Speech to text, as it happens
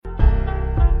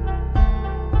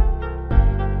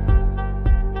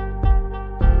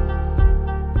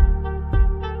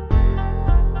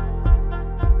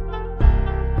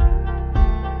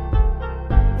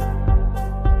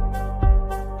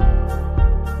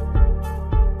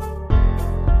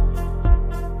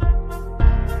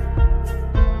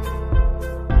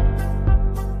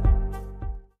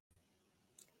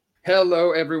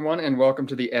Hello, everyone, and welcome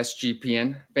to the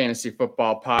SGPN Fantasy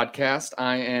Football Podcast.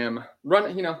 I'm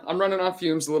running on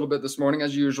fumes a little bit this morning,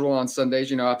 as usual on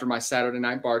Sundays, after my Saturday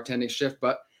night bartending shift,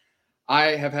 but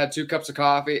I have had 2 cups of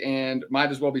coffee and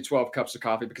might as well be 12 cups of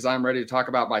coffee because I'm ready to talk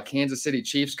about my Kansas City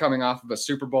Chiefs coming off of a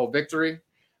Super Bowl victory.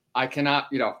 I cannot,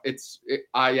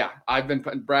 I've been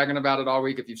bragging about it all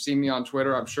week. If you've seen me on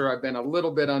Twitter, I'm sure I've been a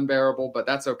little bit unbearable, but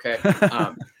that's okay.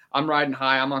 I'm riding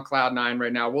high. I'm on cloud 9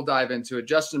 right now. We'll dive into it.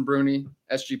 Justin Bruni,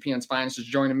 SGPN's finest, is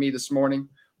joining me this morning.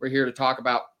 We're here to talk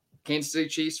about Kansas City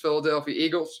Chiefs, Philadelphia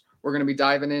Eagles. We're going to be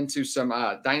diving into some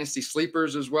dynasty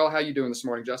sleepers as well. How you doing this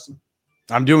morning, Justin?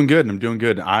 I'm doing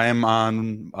good. I am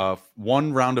on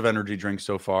 1 round of energy drinks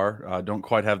so far. Don't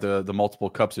quite have the multiple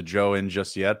cups of Joe in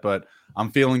just yet, but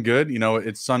I'm feeling good.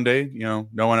 It's Sunday, no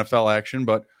NFL action,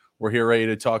 but we're here ready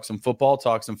to talk some football,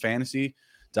 talk some fantasy,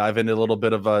 dive into a little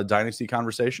bit of a dynasty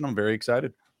conversation. I'm very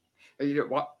excited.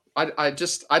 I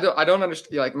don't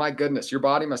understand. Like, my goodness, your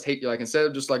body must hate you. Like, instead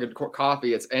of just like a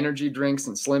coffee, it's energy drinks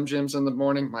and Slim Jims in the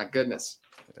morning. My goodness.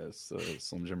 It's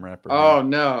Slim Jim wrapper. Oh,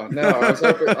 no. I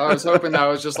was hoping that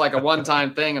was just like a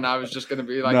one-time thing, and I was just going to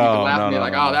be like, you can laugh at me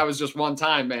that was just one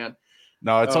time, man.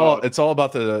 No, it's all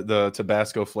about the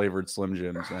Tabasco flavored Slim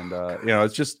Jims, and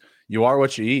it's just, you are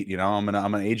what you eat. I'm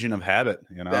an agent of habit.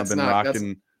 I've been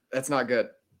rocking. That's not good.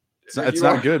 It's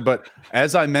not good, but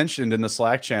as I mentioned in the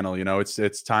Slack channel,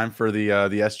 it's time for the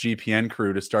SGPN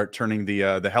crew to start turning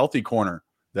the healthy corner,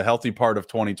 the healthy part of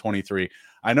 2023.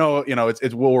 I know,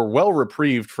 we're well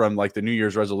reprieved from like the New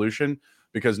Year's resolution,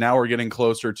 because now we're getting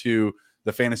closer to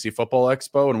the Fantasy Football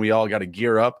Expo, and we all got to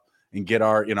gear up and get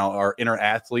our inner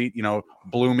athlete,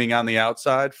 blooming on the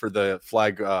outside for the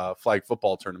flag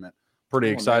football tournament. Pretty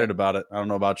excited about it. I don't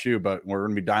know about you, but we're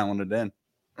going to be dialing it in.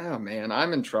 Oh man,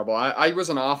 I'm in trouble. I was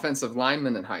an offensive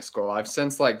lineman in high school. I've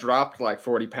since dropped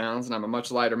 40 pounds, and I'm a much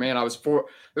lighter man. It was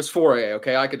 4A.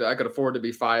 Okay. I could afford to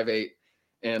be 5'8"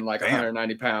 and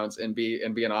 190 pounds and be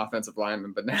an offensive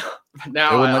lineman. But now I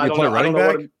don't know. Running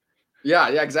back? Yeah,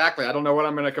 exactly. I don't know what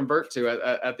I'm going to convert to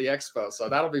at the expo. So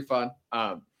that'll be fun.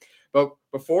 But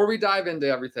before we dive into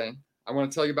everything, I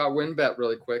want to tell you about WynnBET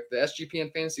really quick. The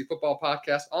SGPN Fantasy Football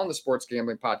Podcast on the Sports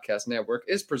Gambling Podcast Network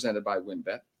is presented by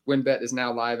WynnBET. WynnBET is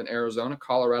now live in Arizona,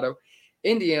 Colorado,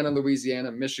 Indiana,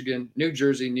 Louisiana, Michigan, New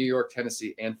Jersey, New York,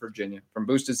 Tennessee, and Virginia. From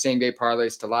boosted same-day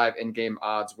parlays to live in-game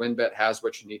odds, WynnBET has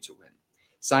what you need to win.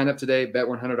 Sign up today, bet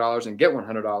 $100 and get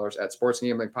 $100 at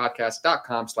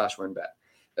sportsgamblingpodcast.com/WynnBET.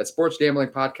 That's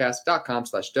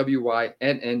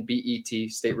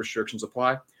sportsgamblingpodcast.com/WYNNBET. State restrictions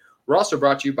apply. We're also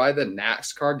brought to you by the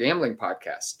NASCAR Gambling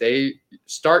Podcast. They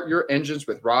start your engines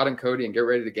with Rod and Cody and get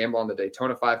ready to gamble on the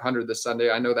Daytona 500 this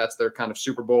Sunday. I know that's their kind of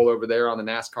Super Bowl over there on the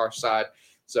NASCAR side.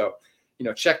 So,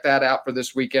 check that out for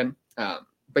this weekend.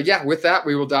 But yeah, with that,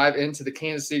 we will dive into the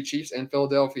Kansas City Chiefs and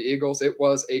Philadelphia Eagles. It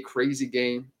was a crazy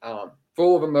game,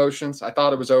 full of emotions. I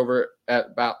thought it was over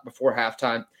at about before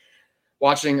halftime.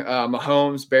 Watching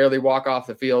Mahomes barely walk off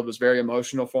the field was very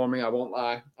emotional for me. I won't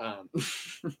lie.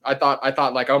 I thought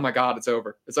oh my God, it's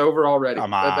over. It's over already.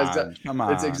 Come on.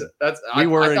 We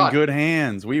were in good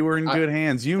hands.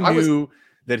 You knew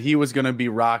that he was going to be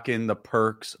rocking the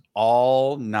perks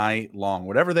all night long.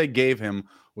 Whatever they gave him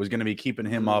was going to be keeping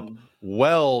him up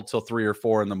well till 3 or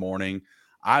 4 in the morning.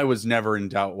 I was never in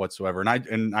doubt whatsoever.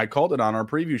 And I called it on our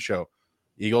preview show.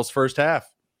 Eagles first half.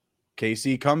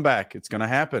 KC comeback. It's going to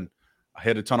happen. I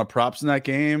hit a ton of props in that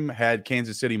game, had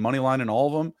Kansas City money line in all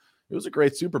of them. It was a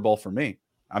great Super Bowl for me.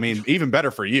 I mean, even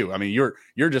better for you. I mean, you're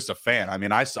just a fan. I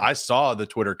mean, I saw the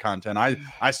Twitter content.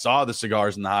 I saw the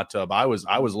cigars in the hot tub. I was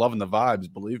loving the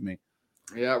vibes, believe me.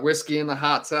 Yeah, whiskey in the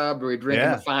hot tub. We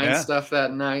drinking the fine stuff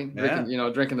that night.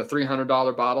 Drinking the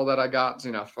 $300 bottle that I got,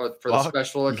 for the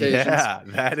special occasions. Yeah,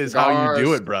 that is how you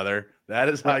do it, brother. That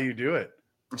is how you do it.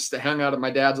 Hung out at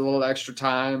my dad's a little extra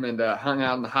time and hung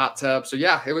out in the hot tub. So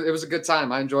yeah, it was a good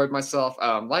time. I enjoyed myself.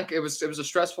 It was a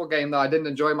stressful game though. I didn't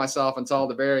enjoy myself until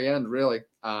the very end, really.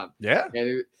 And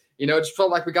it just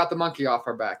felt like we got the monkey off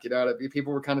our back.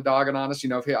 People were kind of dogging on us.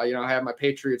 I had my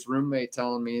Patriots roommate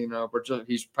telling me,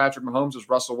 he's Patrick Mahomes is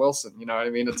Russell Wilson. You know what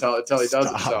I mean? Until he does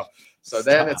it. So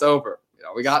then it's over.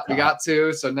 We got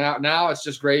 2. So now it's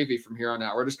just gravy from here on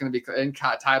out. We're just going to be in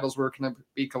titles. We're going to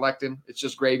be collecting. It's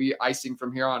just gravy icing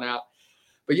from here on out.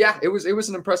 But yeah, it was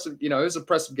an impressive,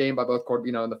 impressive game by both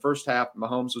quarterbacks. In the first half,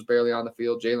 Mahomes was barely on the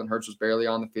field. Jalen Hurts was barely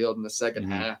on the field in the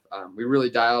second half. We really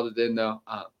dialed it in though.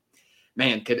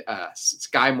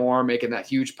 Sky Moore making that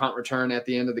huge punt return at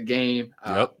the end of the game.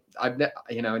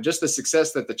 And just the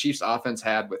success that the Chiefs offense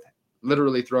had with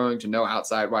literally throwing to no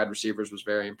outside wide receivers was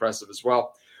very impressive as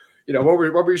well.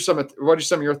 what are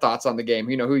some of your thoughts on the game?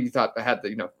 Who you thought had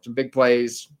the, some big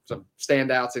plays, some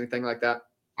standouts, anything like that?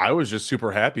 I was just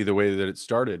super happy the way that it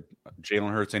started.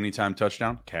 Jalen Hurts anytime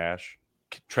touchdown, cash.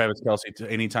 Travis Kelce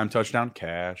anytime touchdown,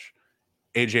 cash.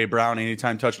 AJ Brown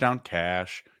anytime touchdown,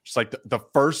 cash. Just like the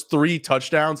first 3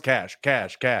 touchdowns, cash.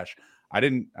 I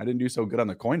didn't do so good on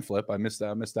the coin flip. I missed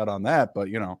out on that, but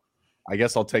I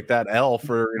guess I'll take that L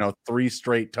for 3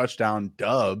 straight touchdown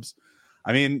dubs.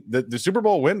 I mean, the Super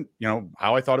Bowl went,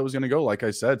 how I thought it was going to go, like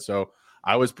I said. So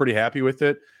I was pretty happy with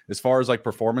it. As far as like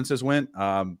performances went,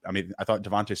 I thought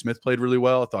Devontae Smith played really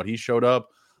well. I thought he showed up.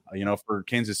 For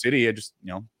Kansas City, I just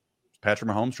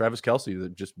Patrick Mahomes, Travis Kelce, they're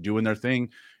just doing their thing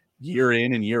year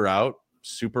in and year out.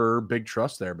 Super big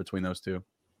trust there between those two.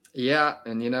 Yeah,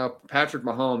 and Patrick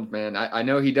Mahomes, man, I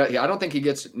know he does. I don't think he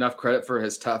gets enough credit for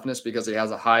his toughness because he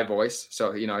has a high voice.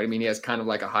 So he has kind of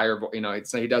like a higher,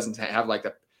 he doesn't have like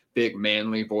the big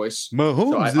manly voice.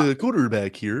 Mahomes, the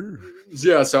quarterback here.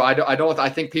 Yeah, so I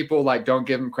think people like don't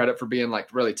give him credit for being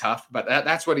like really tough, but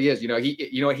that's what he is.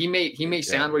 He may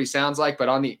sound what he sounds like, but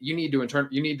you need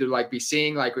to like be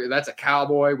seeing like that's a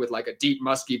cowboy with like a deep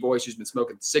musky voice who's been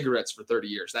smoking cigarettes for 30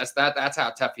 years. That's how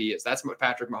tough he is. That's what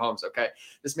Patrick Mahomes. Okay,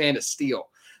 this man is steel.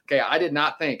 Okay, I did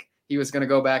not think he was going to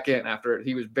go back in after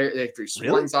he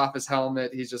swings off his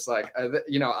helmet. He's just like,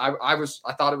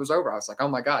 I thought it was over. I was like, oh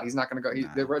my God, he's not going to go.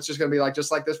 It's just going to be like,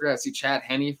 just like this. We're going to see Chad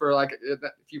Henne for like a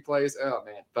few plays. Oh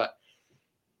man. But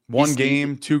one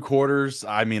game, 2 quarters.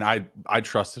 I mean, I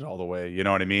trusted all the way. You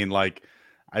know what I mean? Like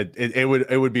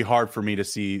it would be hard for me to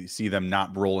see them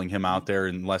not rolling him out there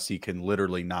unless he can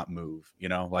literally not move,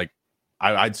 like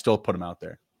I'd still put him out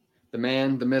there. The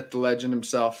man, the myth, the legend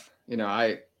himself,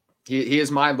 He is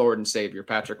my Lord and Savior,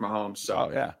 Patrick Mahomes. So,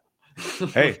 oh yeah.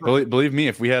 Hey, believe me,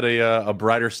 if we had a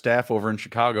brighter staff over in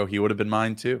Chicago, he would have been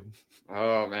mine too.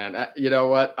 Oh man, you know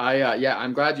what?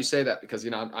 I'm glad you say that because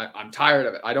I'm tired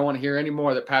of it. I don't want to hear any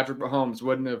more that Patrick Mahomes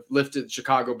wouldn't have lifted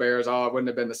Chicago Bears. Oh, it wouldn't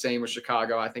have been the same with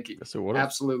Chicago. I think he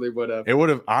absolutely would have. It would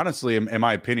have, honestly, in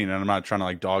my opinion, and I'm not trying to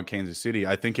like dog Kansas City.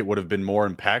 I think it would have been more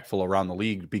impactful around the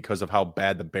league because of how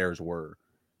bad the Bears were.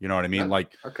 You know what I mean?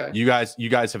 Like, okay. you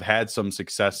guys have had some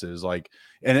successes, like,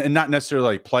 and not necessarily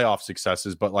like playoff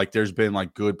successes, but like there's been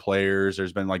like good players.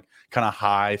 There's been like kind of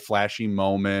high flashy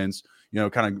moments,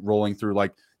 kind of rolling through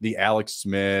like the Alex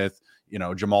Smith,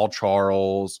 Jamal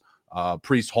Charles,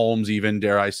 Priest Holmes, even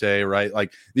dare I say, right?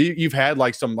 Like you've had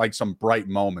like some bright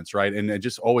moments, right? And it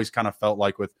just always kind of felt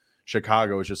like with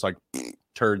Chicago, it's just like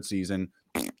turd season.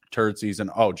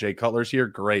 Oh, Jay Cutler's here.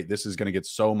 Great. This is going to get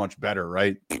so much better,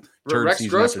 right? Rex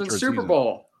Grossman Super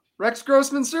Bowl. Rex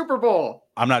Grossman Super Bowl.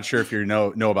 I'm not sure if you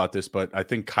know about this, but I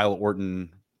think Kyle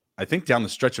Orton, down the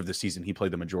stretch of the season, he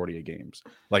played the majority of games.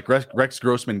 Like Rex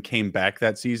Grossman came back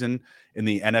that season in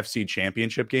the NFC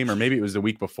Championship game, or maybe it was the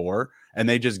week before, and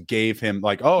they just gave him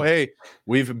like, oh, hey,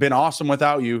 we've been awesome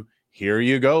without you. Here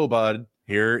you go, bud.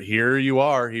 Here you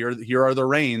are. Here are the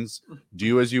reins.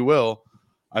 Do as you will.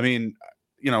 I mean,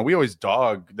 we always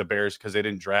dog the Bears because they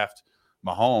didn't draft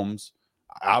Mahomes.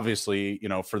 Obviously,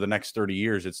 for the next 30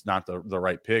 years, it's not the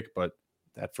right pick. But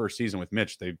that first season with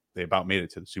Mitch, they about made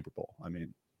it to the Super Bowl. I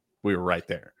mean, we were right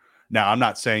there. Now, I'm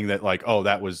not saying that like, oh,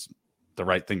 that was the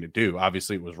right thing to do.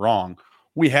 Obviously, it was wrong.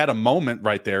 We had a moment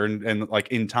right there and like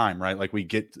in time, right? Like we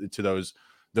get to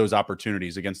those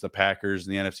opportunities against the Packers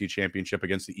in the NFC Championship,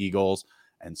 against the Eagles,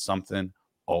 and something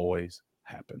always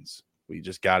happens. We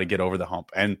just got to get over the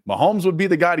hump. And Mahomes would be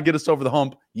the guy to get us over the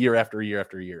hump year after year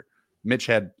after year. Mitch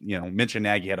and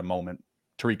Nagy had a moment.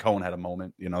 Tariq Cohen had a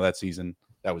moment, that season.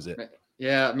 That was it.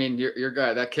 Yeah, I mean, your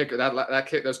guy, that kicker, that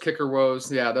kick, those kicker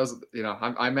woes. Yeah, those,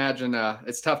 I imagine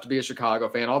it's tough to be a Chicago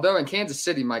fan. Although in Kansas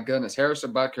City, my goodness,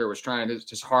 Harrison Butker was trying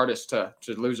his hardest to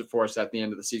lose it for us at the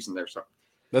end of the season there. So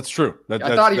that's true.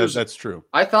 That's true.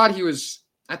 I thought he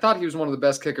was one of the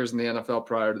best kickers in the NFL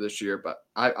prior to this year, but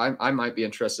I might be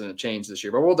interested in a change this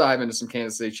year. But we'll dive into some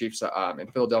Kansas City Chiefs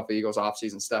and Philadelphia Eagles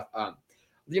offseason stuff.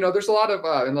 There's a lot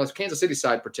of in the Kansas City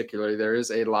side particularly, there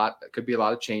is a lot. Could be a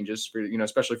lot of changes for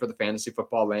especially for the fantasy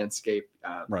football landscape.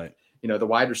 Right. The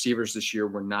wide receivers this year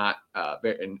were not.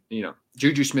 And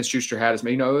Juju Smith-Schuster had his.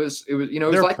 It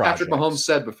was like Patrick Mahomes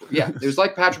said before. Yeah, it was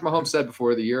like Patrick Mahomes said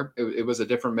before the year. It was a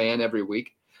different man every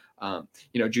week.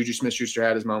 Juju Smith-Schuster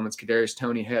had his moments. Kadarius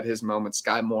Toney had his moments.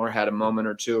 Sky Moore had a moment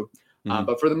or two.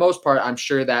 But for the most part, I'm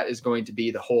sure that is going to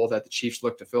be the hole that the Chiefs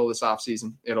look to fill this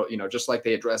offseason. It'll, just like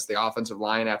they addressed the offensive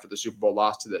line after the Super Bowl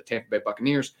loss to the Tampa Bay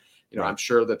Buccaneers. I'm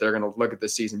sure that they're going to look at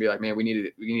this season and be like, man, we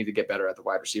need to get better at the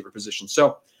wide receiver position.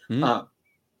 So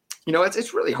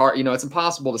It's really hard. It's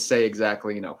impossible to say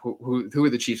exactly, who are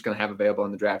the Chiefs going to have available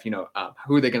in the draft?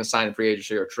 Who are they going to sign in free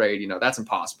agency or trade? That's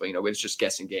impossible. It's just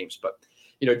guessing games. But,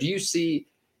 do you see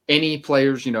any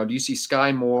players, do you see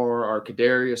Sky Moore or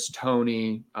Kadarius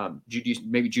Toney,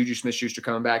 maybe Juju Smith-Schuster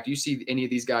coming back? Do you see any of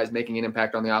these guys making an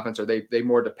impact on the offense? Or are they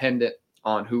more dependent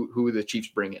on who the Chiefs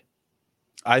bring in?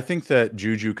 I think that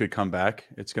Juju could come back.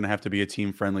 It's going to have to be a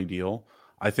team-friendly deal.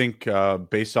 I think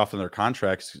based off of their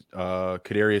contracts,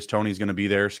 Kadarius Toney is going to be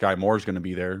there. Sky Moore is going to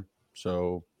be there.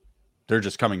 So they're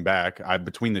just coming back.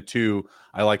 Between the two,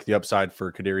 I like the upside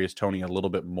for Kadarius Toney a little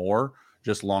bit more,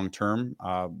 just long-term.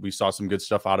 We saw some good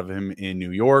stuff out of him in New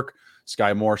York.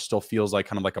 Sky Moore still feels like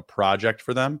kind of like a project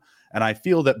for them. And I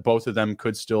feel that both of them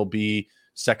could still be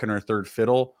second or third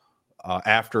fiddle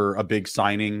after a big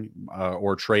signing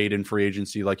or trade in free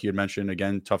agency, like you had mentioned.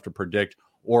 Again, tough to predict.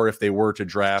 Or if they were to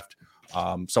draft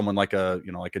someone like a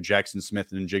Jackson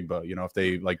Smith and Jigba, if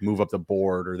they like move up the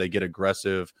board or they get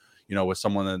aggressive, with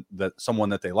someone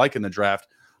that they like in the draft,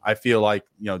 I feel like,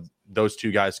 those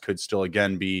two guys could still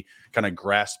again be kind of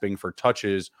grasping for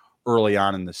touches early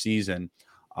on in the season.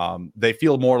 They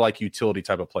feel more like utility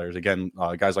type of players. Again,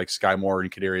 guys like Sky Moore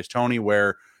and Kadarius Toney,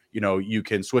 where, you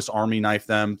can Swiss Army knife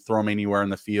them, throw them anywhere in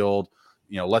the field,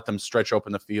 let them stretch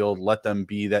open the field, let them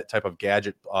be that type of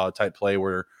gadget type play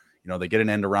where, they get an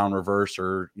end around reverse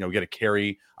or, get a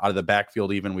carry out of the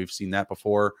backfield. Even we've seen that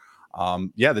before.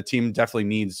 The team definitely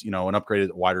needs, an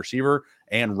upgraded wide receiver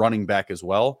and running back as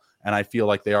well. And I feel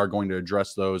like they are going to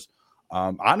address those.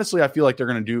 Honestly, I feel like they're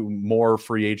going to do more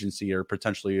free agency or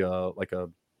potentially like a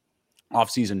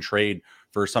offseason trade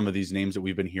for some of these names that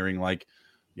we've been hearing, like,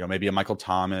 maybe a Michael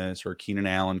Thomas or Keenan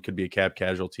Allen could be a cap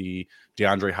casualty.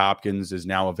 DeAndre Hopkins is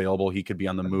now available. He could be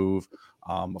on the move.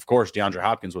 Of course, DeAndre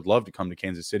Hopkins would love to come to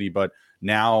Kansas City, but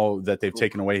now that they've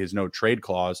taken away his no trade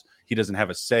clause, he doesn't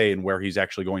have a say in where he's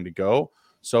actually going to go.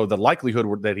 So the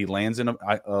likelihood that he lands in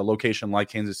a location like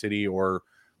Kansas City or,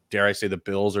 dare I say, the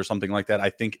Bills or something like that, I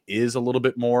think is a little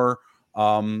bit more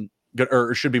good,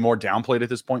 or should be more downplayed at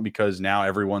this point, because now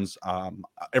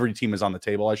every team is on the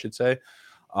table, I should say.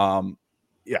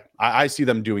 I see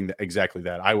them doing exactly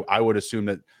that. I would assume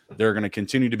that they're going to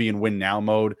continue to be in win now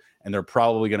mode, and they're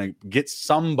probably going to get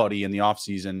somebody in the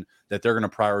offseason that they're going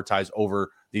to prioritize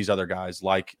over these other guys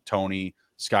like Toney,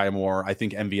 Sky Moore. I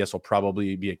think MVS will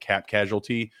probably be a cap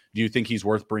casualty. Do you think he's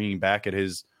worth bringing back at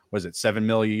his, $7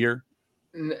 million a year?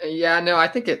 Yeah, no, I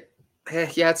think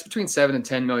it's between $7 and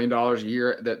 $10 million a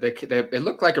year. That they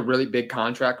looked like a really big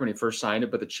contract when he first signed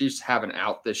it, but the Chiefs have an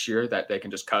out this year that they can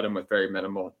just cut him with very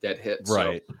minimal dead hits.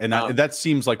 Right, so, and that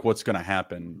seems like what's going to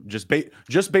happen just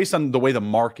based on the way the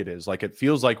market is. Like, it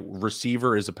feels like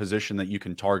receiver is a position that you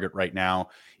can target right now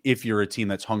if you're a team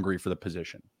that's hungry for the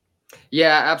position.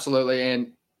 Yeah, absolutely,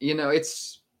 and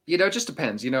it just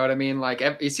depends. You know what I mean? Like,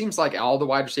 it seems like all the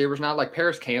wide receivers now, like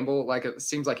Paris Campbell, like it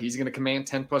seems like he's going to command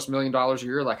 $10+ million a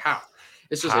year. Like, how?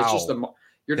 It's just the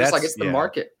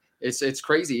market. It's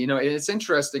crazy. It's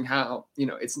interesting how,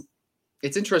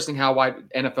 it's interesting how wide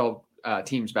NFL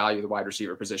teams value the wide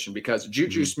receiver position, because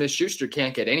Juju Smith-Schuster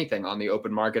can't get anything on the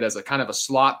open market as a kind of a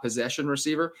slot possession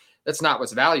receiver. That's not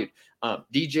what's valued.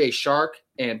 DJ Chark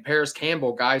and Paris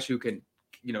Campbell, guys who can,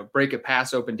 break a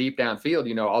pass open deep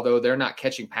downfield, although they're not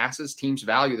catching passes, teams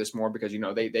value this more because,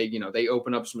 they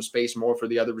open up some space more for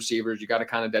the other receivers. You got to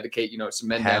kind of dedicate, some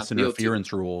men downfield. Pass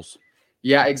interference rules.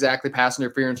 Yeah, exactly. Pass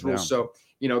interference rules. So,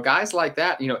 guys like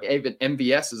that, even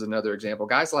MVS is another example.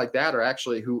 Guys like that are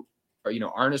actually who are,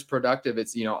 aren't as productive.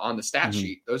 It's, on the stat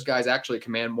sheet. Those guys actually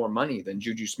command more money than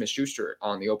Juju Smith-Schuster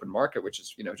on the open market, which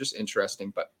is, just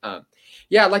interesting. But,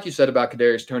 like you said about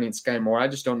Kadarius Toney and Sky Moore, I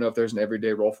just don't know if there's an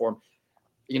everyday role for him.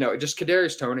 Just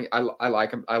Kadarius Toney, I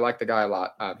like him. I like the guy a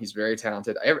lot. He's very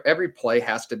talented. Every play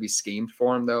has to be schemed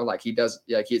for him, though. Like, he does,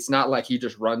 it's not like he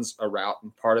just runs a route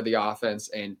and part of the offense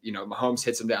and, Mahomes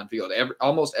hits him downfield.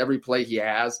 Almost every play he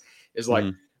has is like,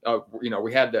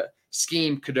 we had to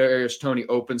scheme Kadarius Toney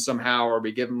open somehow, or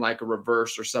we give him like a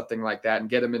reverse or something like that and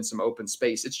get him in some open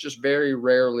space. It's just very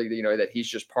rarely, that he's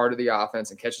just part of the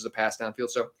offense and catches a pass downfield.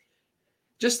 So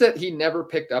just that he never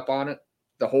picked up on it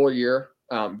the whole year.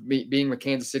 Being with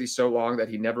Kansas City so long that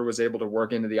he never was able to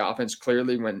work into the offense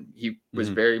clearly when he was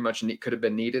very much could have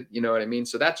been needed. You know what I mean?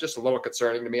 So that's just a little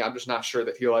concerning to me. I'm just not sure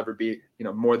that he'll ever be,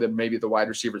 more than maybe the wide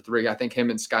receiver 3. I think him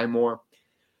and Sky Moore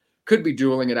could be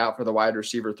dueling it out for the wide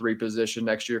receiver 3 position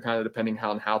next year, kind of depending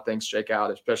on how things shake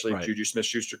out, especially if Juju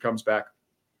Smith-Schuster comes back.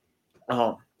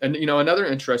 And, another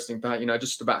interesting thought,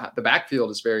 just about the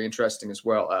backfield is very interesting as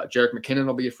well. Jerick McKinnon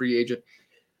will be a free agent.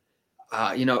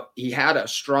 He had a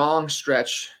strong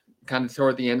stretch kind of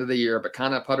toward the end of the year, but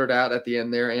kind of puttered out at the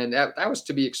end there. And that was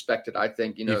to be expected, I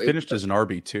think. You know, he finished as an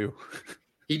RB2.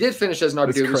 He did finish as an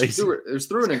RB2. It was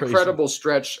through an incredible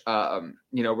stretch,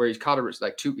 you know, where he caught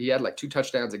he had like 2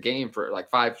 touchdowns a game for like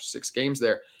 5-6 games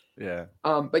there. Yeah.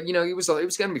 But you know, it was going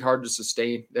to be hard to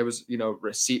sustain. There was, you know,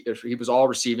 he was all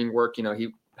receiving work. You know, he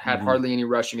had hardly any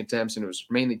rushing attempts, and it was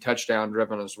mainly touchdown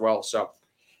driven as well. So,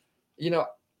 you know,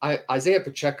 Isaiah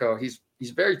Pacheco, he's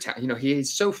very you know,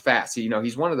 he's so fast. You know,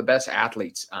 he's one of the best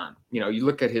athletes. You know, you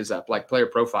look at his like player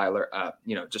profiler,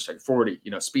 you know, just like 40,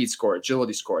 you know, speed score,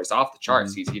 agility score, he's off the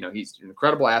charts. He's, you know, he's an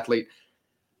incredible athlete.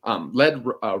 Led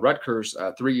Rutgers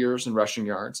 3 years in rushing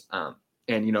yards.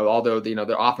 And, you know, although, you know,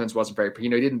 the offense wasn't very, you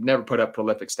know, he never put up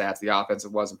prolific stats. The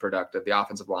offensive wasn't productive. The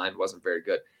offensive line wasn't very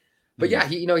good. But yeah,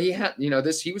 he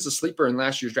was a sleeper in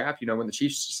last year's draft. You know, when the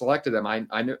Chiefs selected him,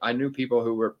 I knew people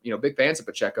who were, you know, big fans of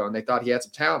Pacheco, and they thought he had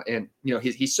some talent. And, you know,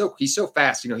 he's so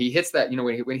fast. You know, he hits that, you know,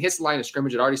 when he hits the line of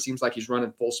scrimmage, it already seems like he's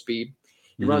running full speed.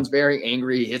 He runs very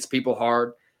angry. He hits people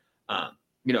hard.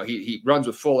 You know, he runs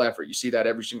with full effort. You see that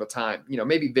every single time. You know,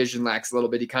 maybe vision lacks a little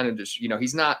bit. He kind of just, you know,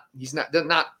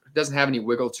 doesn't have any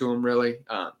wiggle to him really.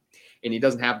 And he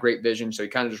doesn't have great vision. So he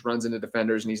kind of just runs into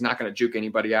defenders, and he's not going to juke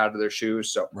anybody out of their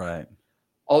shoes. So, right.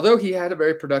 Although he had a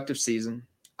very productive season,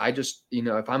 I just, you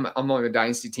know, if I'm on a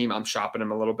dynasty team, I'm shopping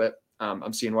him a little bit.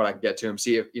 I'm seeing what I can get to him,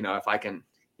 see if, you know, if I can,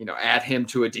 you know, add him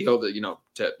to a deal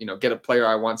to get a player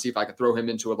I want, see if I can throw him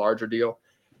into a larger deal.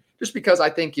 Just because I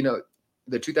think, you know,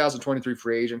 the 2023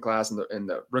 free agent class and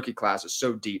the rookie class is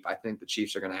so deep. I think the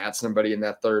Chiefs are going to add somebody in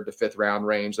that 3rd to 5th round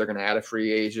range. They're going to add a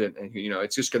free agent, and, you know,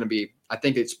 it's just going to be, I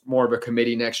think it's more of a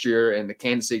committee next year, and the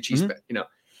Kansas City Chiefs, you know,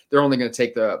 they're only going to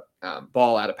take the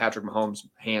ball out of Patrick Mahomes'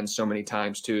 hands so many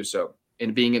times too. So,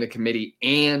 in being in a committee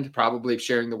and probably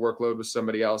sharing the workload with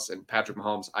somebody else, and Patrick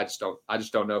Mahomes, I just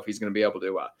don't know if he's going to be able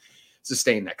to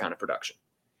sustain that kind of production.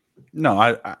 No,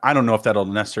 I don't know if that'll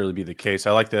necessarily be the case.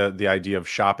 I like the idea of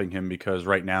shopping him because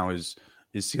right now his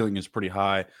ceiling is pretty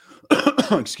high.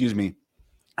 Excuse me.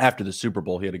 After the Super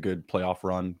Bowl, he had a good playoff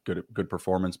run, good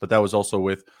performance, but that was also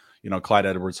with, you know, Clyde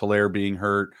Edwards-Helaire being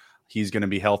hurt. He's going to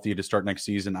be healthy to start next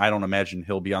season. I don't imagine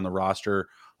he'll be on the roster,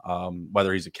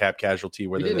 whether he's a cap casualty.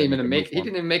 Whether he didn't even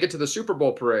make it to the Super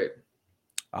Bowl parade.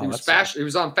 He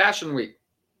was on Fashion Week.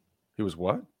 He was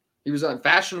what? He was on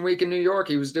Fashion Week in New York.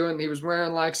 He was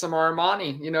wearing like some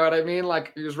Armani. You know what I mean?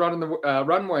 Like he was running the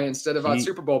runway instead of on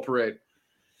Super Bowl parade.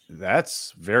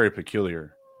 That's very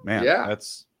peculiar, man. Yeah,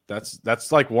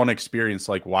 that's like one experience.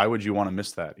 Like, why would you want to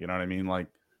miss that? You know what I mean? Like,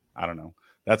 I don't know.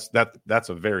 That's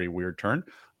a very weird turn.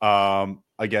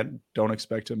 Again, don't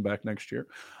expect him back next year.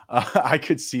 I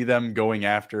could see them going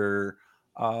after,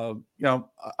 you know,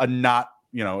 a not,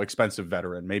 you know, expensive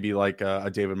veteran, maybe like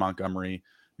a David Montgomery,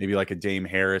 maybe like a Dame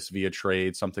Harris via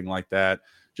trade, something like that,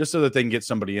 just so that they can get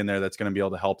somebody in there that's going to be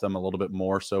able to help them a little bit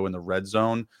more so in the red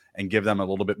zone and give them a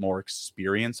little bit more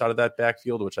experience out of that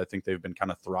backfield, which I think they've been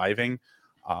kind of thriving,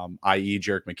 i.e.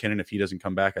 Jerick McKinnon. If he doesn't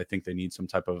come back, I think they need some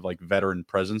type of like veteran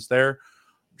presence there.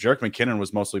 Jerick McKinnon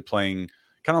was mostly playing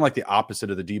kind of like the opposite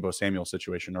of the Deebo Samuel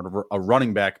situation, or a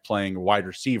running back playing wide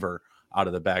receiver out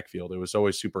of the backfield. It was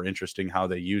always super interesting how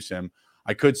they use him.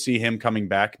 I could see him coming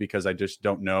back because I just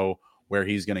don't know where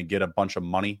he's going to get a bunch of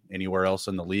money anywhere else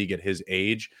in the league at his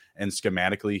age. And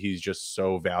schematically, he's just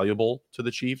so valuable to the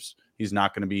Chiefs. He's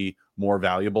not going to be more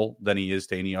valuable than he is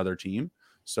to any other team.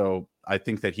 So I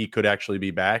think that he could actually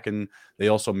be back. And they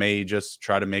also may just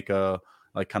try to make a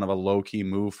like kind of a low key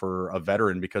move for a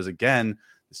veteran, because again,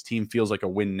 this team feels like a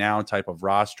win now type of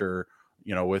roster,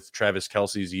 you know, with Travis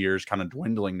Kelce's years kind of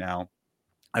dwindling now.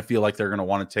 I feel like they're going to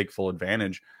want to take full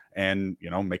advantage and, you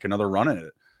know, make another run at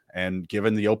it. And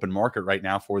given the open market right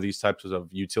now for these types of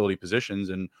utility positions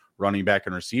and running back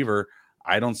and receiver,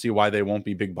 I don't see why they won't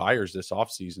be big buyers this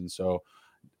offseason. So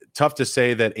tough to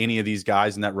say that any of these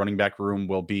guys in that running back room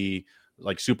will be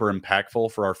like super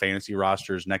impactful for our fantasy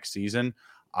rosters next season.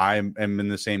 I am in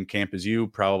the same camp as you,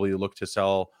 probably look to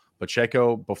sell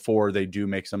Pacheco before they do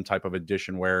make some type of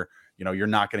addition where, you know, you're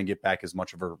not going to get back as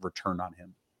much of a return on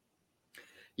him.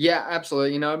 Yeah,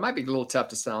 absolutely. You know, it might be a little tough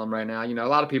to sell him right now. You know, a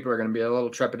lot of people are going to be a little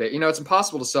trepidate. You know, it's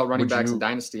impossible to sell running backs in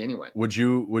Dynasty anyway. Would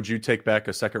you take back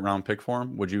a second round pick for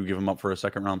him? Would you give him up for a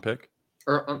second round pick?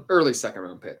 Or early second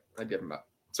round pick? I'd give him up,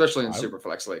 especially in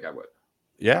Superflex League. I would.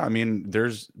 Yeah, I mean,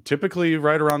 there's typically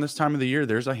right around this time of the year,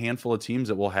 there's a handful of teams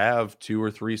that will have 2 or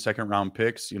 3 second round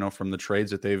picks, you know, from the trades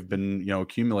that they've been, you know,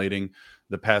 accumulating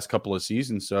the past couple of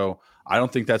seasons. So I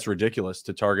don't think that's ridiculous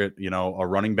to target, you know, a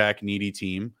running back needy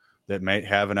team that may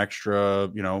have an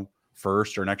extra, you know,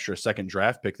 first or an extra second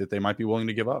draft pick that they might be willing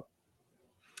to give up.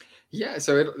 Yeah,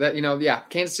 so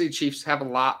Kansas City Chiefs have a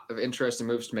lot of interesting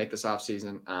moves to make this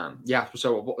offseason.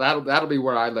 So that'll be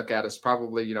where I look at is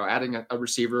probably adding a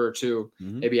receiver or two,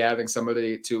 maybe adding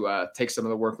somebody to take some of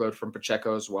the workload from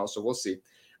Pacheco as well. So we'll see.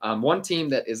 One team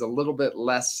that is a little bit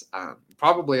less,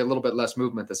 probably a little bit less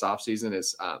movement this offseason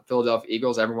is Philadelphia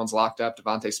Eagles. Everyone's locked up.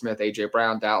 Devontae Smith, A.J.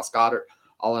 Brown, Dallas Goedert,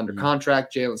 all under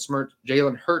contract.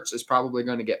 Jalen Hurts is probably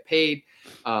going to get paid.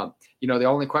 The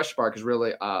only question mark is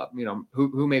really,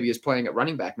 who maybe is playing at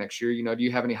running back next year. Do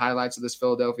you have any highlights of this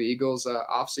Philadelphia Eagles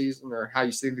offseason or how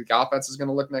you think the offense is going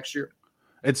to look next year?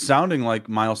 It's sounding like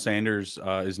Miles Sanders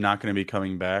is not going to be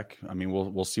coming back. I mean,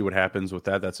 we'll see what happens with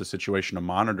that. That's a situation to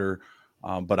monitor.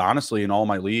 But honestly, in all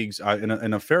my leagues,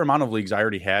 in a fair amount of leagues, I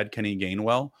already had Kenny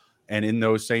Gainwell. And in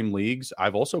those same leagues,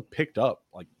 I've also picked up,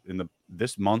 like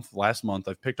last month,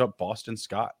 I've picked up Boston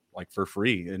Scott, like for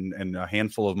free in a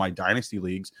handful of my dynasty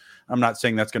leagues. I'm not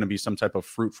saying that's going to be some type of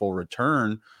fruitful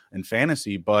return in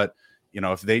fantasy, but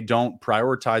if they don't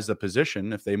prioritize the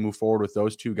position, if they move forward with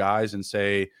those two guys and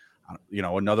say,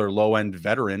 another low end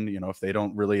veteran, if they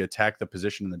don't really attack the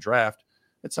position in the draft,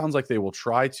 it sounds like they will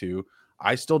try to.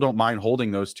 I still don't mind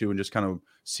holding those two and just kind of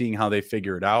seeing how they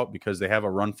figure it out because they have a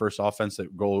run-first offense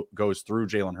that goes through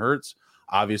Jalen Hurts.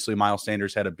 Obviously, Miles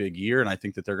Sanders had a big year, and I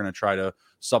think that they're going to try to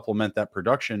supplement that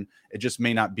production. It just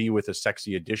may not be with a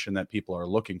sexy addition that people are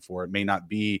looking for. It may not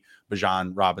be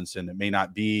Bijan Robinson. It may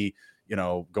not be,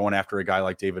 going after a guy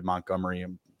like David Montgomery.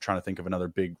 I'm trying to think of another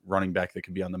big running back that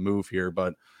could be on the move here,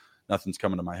 but nothing's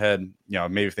coming to my head.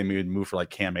 Maybe if they move for like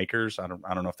Cam Akers, I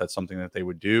don't know if that's something that they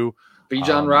would do.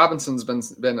 Bijan Robinson's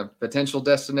been a potential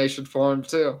destination for him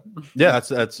too. Yeah,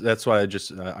 that's why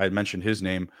I mentioned his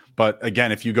name. But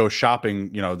again, if you go shopping,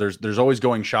 there's always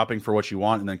going shopping for what you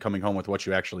want and then coming home with what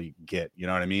you actually get. You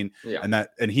know what I mean? Yeah.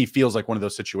 And he feels like one of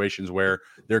those situations where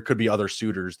there could be other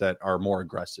suitors that are more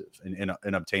aggressive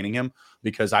in obtaining him,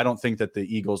 because I don't think that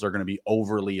the Eagles are going to be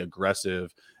overly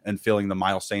aggressive in filling the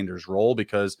Miles Sanders role,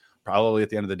 because probably at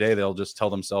the end of the day, they'll just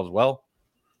tell themselves, well,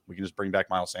 we can just bring back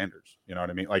Miles Sanders. You know what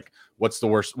I mean? Like, what's the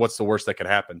worst that could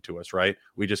happen to us, right?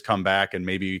 We just come back and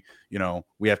maybe,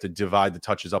 we have to divide the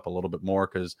touches up a little bit more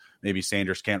because maybe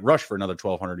Sanders can't rush for another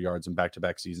 1,200 yards in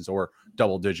back-to-back seasons or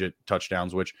double-digit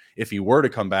touchdowns, which if he were to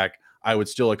come back, I would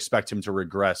still expect him to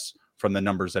regress from the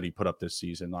numbers that he put up this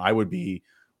season. I would be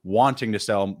wanting to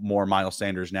sell more Miles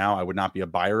Sanders now. I would not be a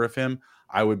buyer of him.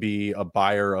 I would be a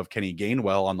buyer of Kenny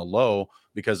Gainwell on the low,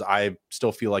 because I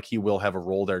still feel like he will have a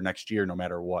role there next year no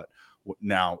matter what.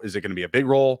 Now, is it going to be a big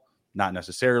role? Not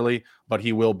necessarily, but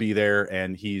he will be there,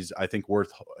 and he's, I think,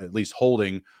 worth at least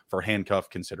holding for handcuff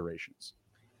considerations.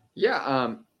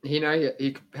 Yeah, he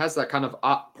has that kind of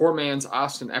poor man's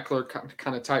Austin Eckler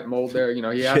kind of type mold there. He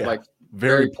had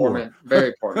very poor man.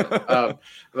 But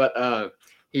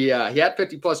he had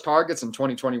 50-plus targets in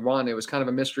 2021. It was kind of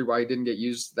a mystery why he didn't get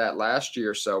used that last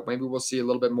year. So maybe we'll see a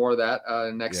little bit more of that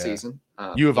next season.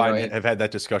 I have had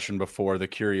that discussion before, the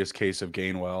curious case of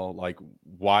Gainwell, like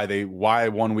why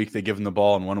 1 week they give him the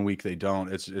ball and 1 week they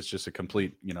don't. It's just a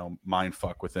complete, mind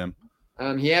fuck with him.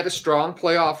 He had a strong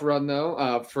playoff run,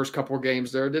 though. First couple of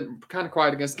games there. Didn't kind of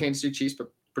quiet against the Kansas City Chiefs,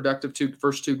 but productive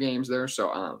first two games there.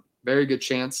 So very good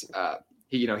chance.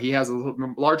 He has a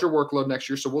little larger workload next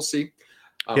year, so we'll see.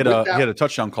 He had a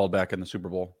touchdown called back in the Super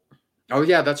Bowl. Oh,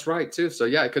 yeah, that's right, too. So,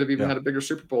 yeah, it could have even had a bigger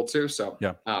Super Bowl, too. So,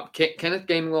 Kenneth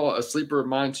Gainwell, a sleeper of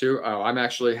mine, too. I'm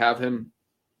actually have him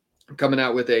coming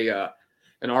out with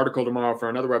an article tomorrow for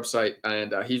another website,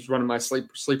 and he's running my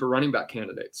sleeper running back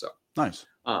candidate. So, nice.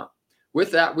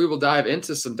 With that, we will dive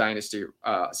into some dynasty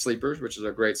sleepers, which is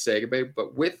a great segue.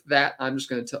 But with that, I'm just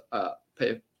going to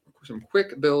pay some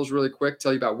quick bills really quick,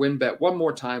 tell you about WynnBET one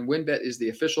more time. WynnBET is the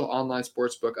official online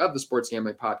sportsbook of the Sports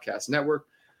Gambling Podcast Network.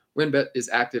 WynnBET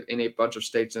is active in a bunch of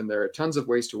states, and there are tons of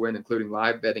ways to win, including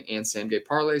live betting and same-game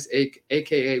parlays,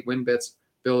 aka WynnBET's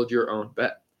Build Your Own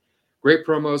Bet. Great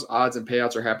promos, odds, and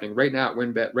payouts are happening right now at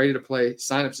WynnBET. Ready to play?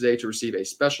 Sign up today to receive a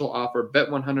special offer. Bet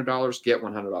 $100, get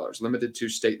 $100. Limited to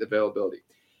state availability.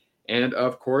 And,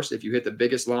 of course, if you hit the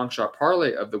biggest long shot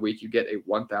parlay of the week, you get a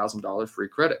 $1,000 free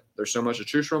credit. There's so much to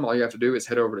choose from. All you have to do is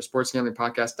head over to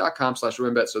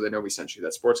sportsgamblingpodcast.com/WynnBET so they know we sent you.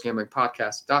 That's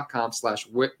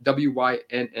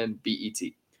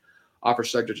sportsgamblingpodcast.com/WYNNBET. Offer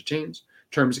subject to change.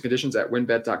 Terms and conditions at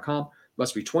wynnbet.com.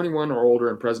 Must be 21 or older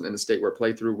and present in the state where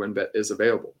playthrough WynnBET is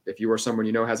available. If you or someone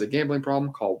you know has a gambling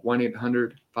problem, call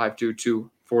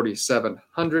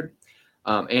 1-800-522-4700.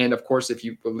 And, of course, if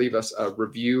you would leave us a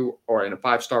review or in a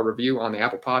 5-star review on the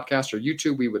Apple Podcast or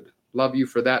YouTube, we would love you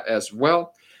for that as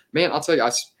well. Man, I'll tell you,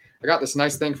 I got this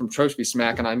nice thing from Trophy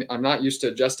Smack, and I'm not used to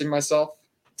adjusting myself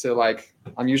to like,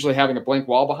 I'm usually having a blank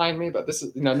wall behind me, but this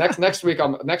is, next week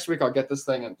I'll get this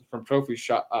thing from Trophy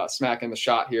Shot, Smack in the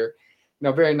Shot here.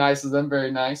 Very nice of them.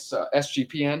 Very nice.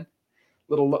 SGPN,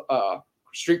 little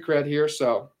street cred here.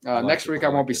 So next week I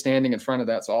won't be standing in front of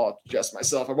that. So I'll adjust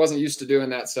myself. I wasn't used to doing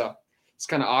that. So it's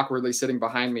kind of awkwardly sitting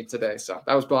behind me today. So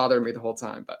that was bothering me the whole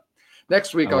time, but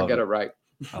next week I'll get it right.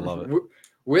 I love it.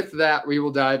 With that, we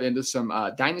will dive into some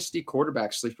dynasty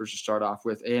quarterback sleepers to start off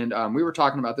with. And we were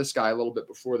talking about this guy a little bit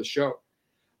before the show,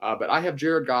 but I have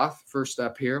Jared Goff first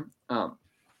up here.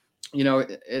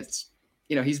 He's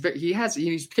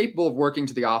capable of working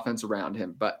to the offense around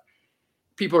him, but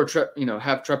people are,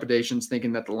 have trepidations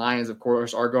thinking that the Lions, of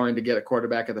course, are going to get a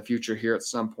quarterback of the future here at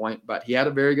some point. But he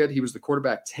was the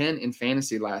quarterback 10 in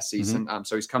fantasy last season.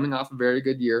 So he's coming off a very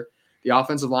good year. The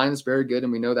offensive line is very good,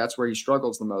 and we know that's where he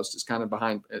struggles the most, is kind of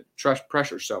behind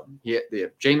pressure. So he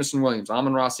had Jameson Williams,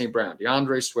 Amon-Ra St. Brown,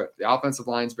 DeAndre Swift. The offensive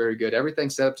line is very good.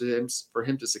 Everything's set up for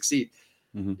him to succeed.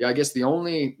 Yeah, I guess the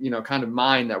only, kind of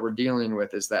mine that we're dealing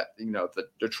with is that, the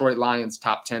Detroit Lions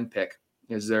top 10 pick.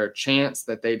 Is there a chance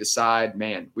that they decide,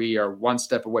 man, we are one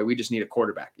step away, we just need a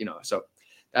quarterback, So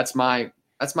that's my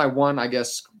one, I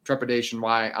guess, trepidation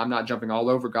why I'm not jumping all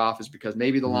over Goff, is because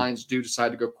maybe the Lions do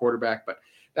decide to go quarterback, but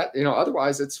that,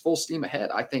 otherwise it's full steam ahead.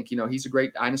 I think, he's a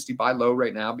great dynasty buy low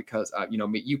right now because,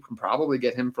 you can probably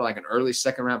get him for like an early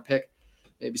second round pick,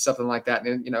 maybe something like that.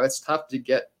 And, it's tough to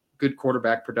get good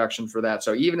quarterback production for that.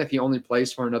 So even if he only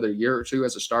plays for another year or two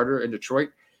as a starter in Detroit,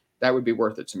 that would be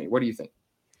worth it to me. What do you think?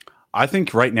 I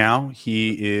think right now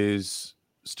he is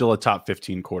still a top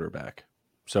 15 quarterback.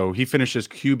 So he finished as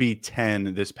QB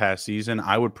 10 this past season.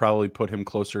 I would probably put him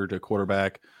closer to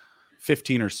quarterback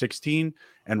 15 or 16.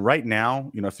 And right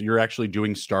now, if you're actually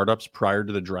doing startups prior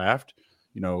to the draft,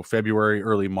 February,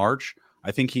 early March,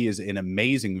 I think he is an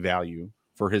amazing value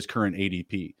for his current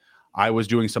ADP. I was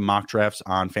doing some mock drafts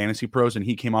on Fantasy Pros, and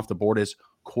he came off the board as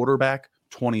quarterback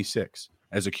 26.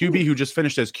 As a QB who just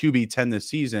finished as QB 10 this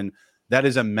season, that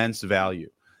is immense value.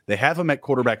 They have him at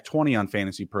quarterback 20 on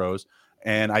Fantasy Pros,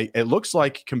 and it looks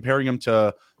like, comparing him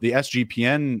to the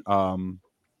SGPN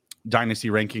dynasty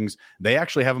rankings, they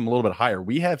actually have him a little bit higher.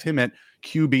 We have him at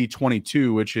QB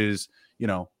 22, which is,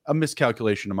 a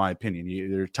miscalculation in my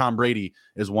opinion. Tom Brady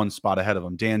is one spot ahead of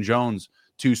him. Dan Jones,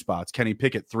 2 spots. Kenny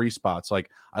Pickett, 3 spots.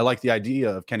 Like, I like the idea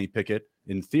of Kenny Pickett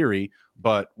in theory,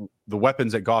 but the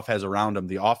weapons that Goff has around him,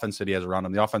 the offense that he has around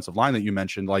him, the offensive line that you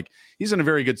mentioned, like, he's in a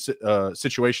very good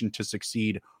situation to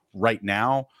succeed right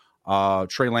now.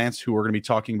 Trey Lance, who we're going to be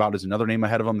talking about, is another name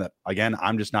ahead of him that, again,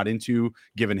 I'm just not into,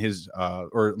 given his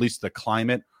or at least the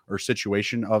climate or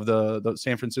situation of the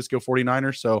San Francisco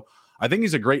 49ers. So I think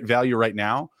he's a great value right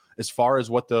now. As far as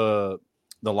what the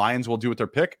Lions will do with their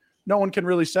pick, no one can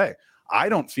really say. I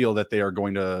don't feel that they are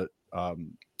going to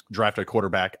draft a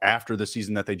quarterback after the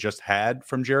season that they just had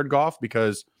from Jared Goff,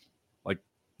 because like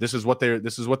this is what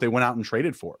they went out and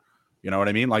traded for. You know what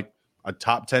I mean? Like a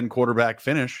top 10 quarterback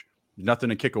finish, nothing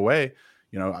to kick away.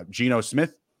 Geno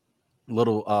Smith, a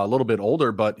little bit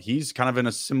older, but he's kind of in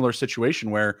a similar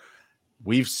situation where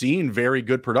we've seen very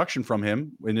good production from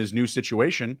him in his new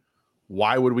situation.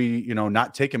 Why would we,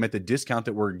 not take him at the discount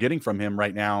that we're getting from him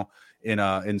right now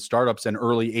in startups and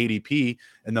early ADP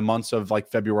in the months of like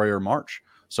February or March?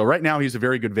 So right now he's a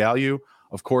very good value.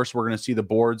 Of course, we're going to see the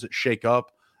boards shake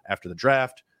up after the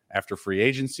draft, after free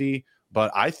agency.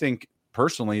 But I think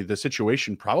personally, the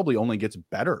situation probably only gets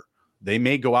better. They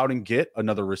may go out and get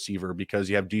another receiver because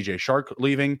you have DJ Chark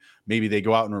leaving. Maybe they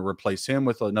go out and replace him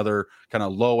with another kind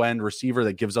of low-end receiver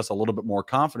that gives us a little bit more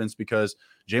confidence, because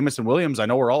Jameson Williams, I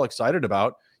know we're all excited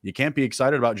about. You can't be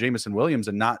excited about Jameson Williams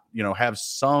and not, have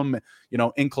some,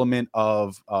 increment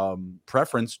of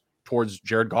preference towards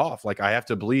Jared Goff. Like, I have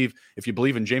to believe, if you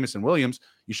believe in Jameson Williams,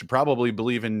 you should probably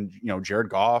believe in, Jared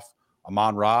Goff,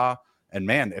 Amon-Ra, and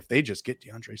man, if they just get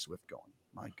DeAndre Swift going,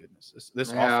 my goodness,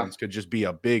 this offense could just be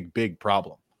a big, big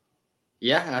problem.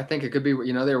 Yeah, I think it could be.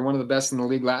 They were one of the best in the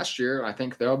league last year. I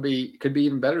think could be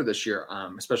even better this year,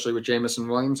 especially with Jameson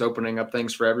Williams opening up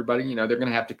things for everybody. They're going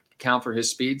to have to account for his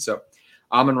speed. So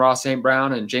Amon-Ra St.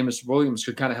 Brown and Jameson Williams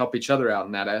could kind of help each other out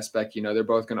in that aspect. They're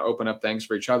both going to open up things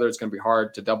for each other. It's going to be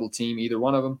hard to double team either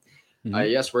one of them.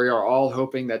 Mm-hmm. Yes, we are all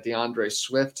hoping that DeAndre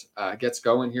Swift gets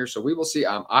going here. So we will see.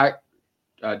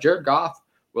 Jared Goff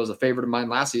was a favorite of mine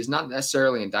last season, not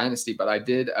necessarily in Dynasty, but I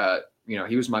did,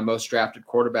 he was my most drafted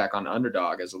quarterback on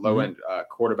Underdog as a low-end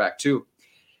quarterback too.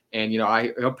 And,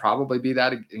 he'll probably be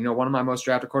that, one of my most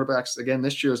drafted quarterbacks again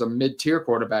this year is a mid-tier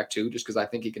quarterback too, just because I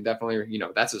think he can definitely,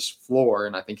 that's his floor,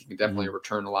 and I think he can definitely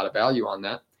return a lot of value on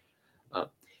that.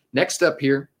 Next up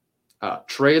here,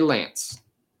 Trey Lance.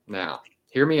 Now,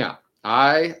 hear me out.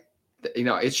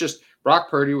 It's just Brock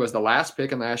Purdy was the last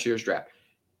pick in last year's draft.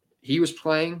 He was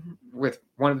playing with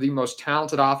one of the most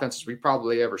talented offenses we've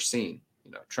probably ever seen.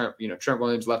 Trent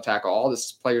Williams, left tackle, all the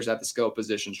players at the skill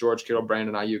positions, George Kittle,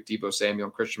 Brandon Ayuk, Deebo Samuel,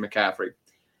 and Christian McCaffrey.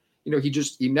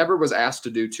 He never was asked to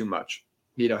do too much.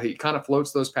 He kind of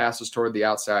floats those passes toward the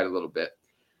outside a little bit.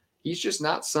 He's just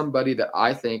not somebody that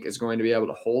I think is going to be able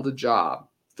to hold a job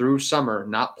through summer,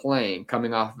 not playing,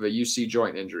 coming off of a UC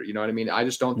joint injury. You know what I mean? I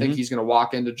just don't think he's going to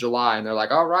walk into July and they're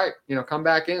like, all right, come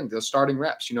back in the starting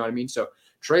reps. You know what I mean? So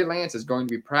Trey Lance is going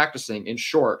to be practicing in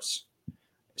shorts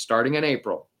starting in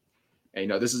April. And,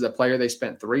 this is a player they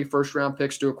spent 3 first-round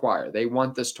picks to acquire. They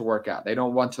want this to work out. They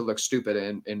don't want to look stupid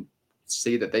and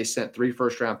see that they sent 3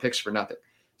 first-round picks for nothing.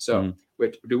 So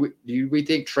do we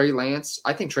think Trey Lance –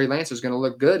 I think Trey Lance is going to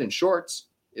look good in shorts.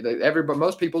 But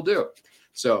most people do.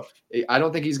 So I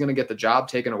don't think he's going to get the job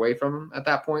taken away from him at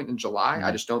that point in July.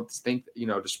 I just don't think,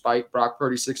 despite Brock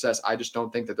Purdy's success, I just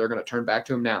don't think that they're going to turn back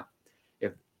to him now.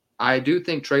 I do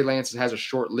think Trey Lance has a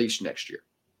short leash next year.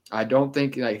 I don't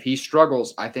think if he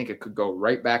struggles, I think it could go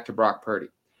right back to Brock Purdy.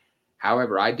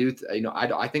 However, I do,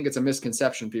 I think it's a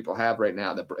misconception people have right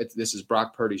now that this is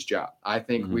Brock Purdy's job. I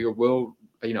think we will,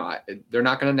 they're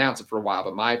not going to announce it for a while,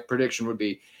 but my prediction would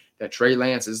be that Trey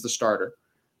Lance is the starter.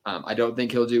 I don't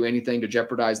think he'll do anything to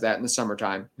jeopardize that in the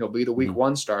summertime. He'll be the week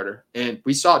 1 starter. And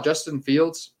we saw Justin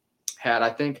Fields had,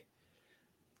 I think,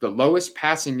 the lowest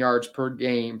passing yards per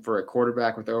game for a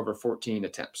quarterback with over 14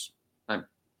 attempts.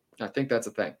 I think that's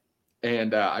a thing.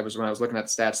 And when I was looking at the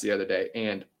stats the other day,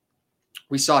 and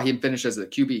we saw him finish as a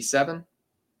QB7.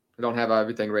 I don't have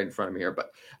everything right in front of me here,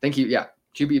 but I think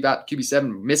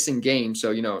QB7 missing games.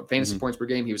 So, fantasy points per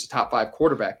game, he was a top 5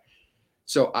 quarterback.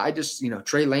 So I just,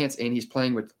 Trey Lance, and he's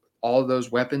playing with all of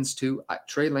those weapons too.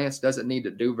 Trey Lance doesn't need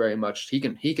to do very much. He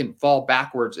can fall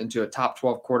backwards into a top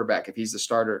 12 quarterback if he's the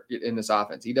starter in this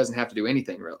offense. He doesn't have to do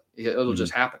anything really. It'll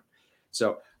just happen.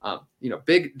 So,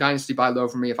 big dynasty buy low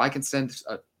for me. If I can send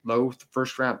a low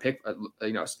first round pick, a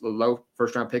low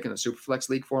first round pick in the Superflex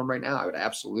league for him right now, I would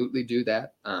absolutely do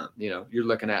that. You're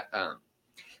looking at,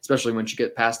 especially once you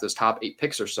get past those top 8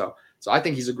 picks or so. So I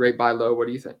think he's a great buy low. What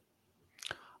do you think?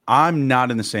 I'm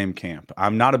not in the same camp.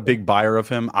 I'm not a big buyer of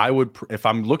him. I would, if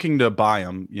I'm looking to buy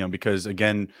him, because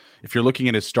again, if you're looking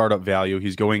at his startup value,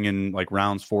 he's going in like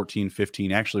rounds 14,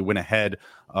 15, actually went ahead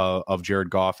of Jared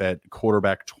Goff at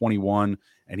quarterback 21.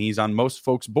 And he's on most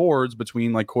folks' boards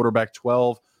between like quarterback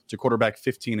 12 to quarterback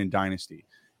 15 in Dynasty.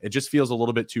 It just feels a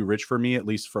little bit too rich for me, at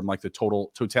least from like the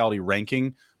totality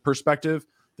ranking perspective.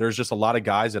 There's just a lot of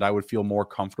guys that I would feel more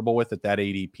comfortable with at that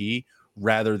ADP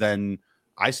rather than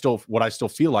what I still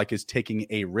feel like is taking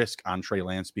a risk on Trey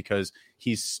Lance because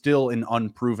he's still an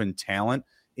unproven talent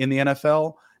in the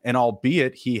NFL. And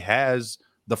albeit he has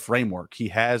the framework, he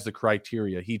has the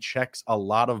criteria, he checks a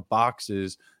lot of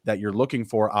boxes that you're looking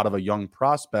for out of a young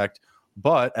prospect.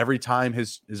 But every time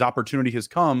his opportunity has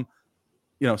come,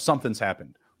 something's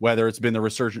happened, whether it's been the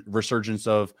resurgence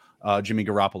of Jimmy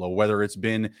Garoppolo, whether it's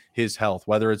been his health,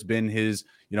 whether it's been his,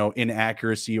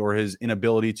 inaccuracy or his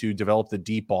inability to develop the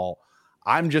deep ball.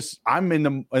 I'm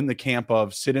in the camp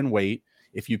of sit and wait.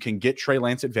 If you can get Trey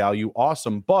Lance at value,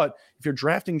 awesome. But if you're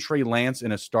drafting Trey Lance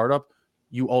in a startup,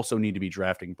 you also need to be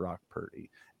drafting Brock Purdy.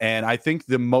 And I think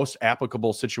the most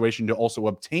applicable situation to also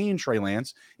obtain Trey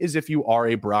Lance is if you are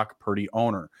a Brock Purdy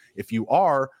owner. If you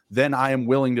are, then I am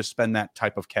willing to spend that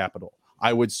type of capital.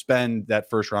 I would spend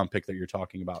that first round pick that you're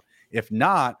talking about. If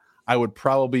not, I would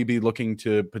probably be looking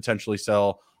to potentially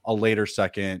sell a later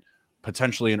second,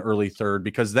 potentially an early third,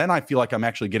 because then I feel like I'm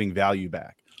actually getting value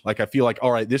back. Like I feel like,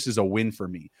 all right, this is a win for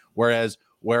me. Whereas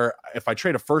if I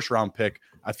trade a first round pick,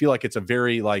 I feel like it's a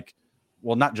very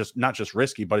not just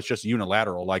risky, but it's just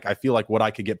unilateral. Like I feel like what I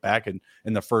could get back in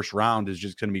the first round is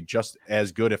just going to be just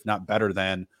as good, if not better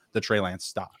than the Trey Lance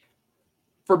stock.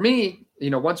 For me,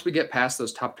 once we get past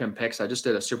those top 10 picks, I just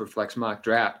did a Superflex mock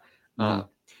draft.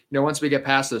 Once we get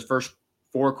past those first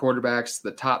 4 quarterbacks,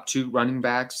 the top 2 running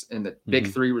backs, and the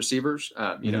big 3 receivers,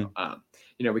 we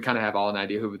kind of have all an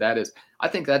idea who that is. I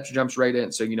think that jumps right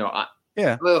in. So,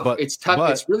 but it's tough.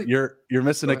 But it's really you're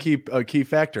missing a key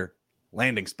factor: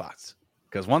 landing spots.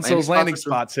 Because once those landing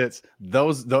spots hits,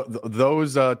 those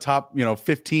top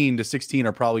 15 to 16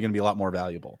 are probably going to be a lot more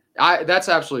valuable. That's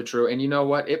absolutely true. And you know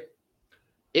what?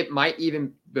 It might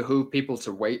even behoove people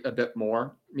to wait a bit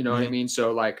more. You know what I mean?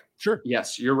 So sure.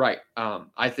 Yes, you're right.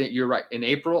 I think you're right. In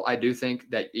April, I do think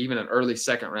that even an early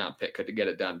second round pick could get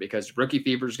it done because rookie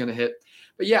fever is going to hit.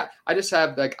 But yeah, I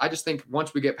just think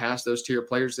once we get past those tier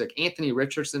players like Anthony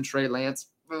Richardson, Trey Lance,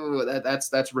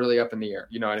 that's really up in the air.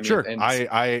 You know what I mean? Sure.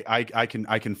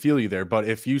 I can feel you there. But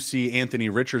if you see Anthony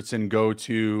Richardson go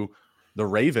to the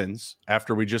Ravens,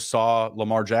 after we just saw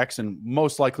Lamar Jackson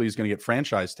most likely is going to get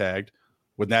franchise tagged,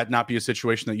 would that not be a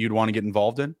situation that you'd want to get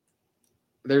involved in?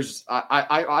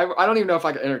 I don't even know if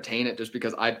I can entertain it just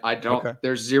because I don't. Okay.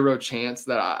 There's zero chance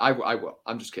that I will.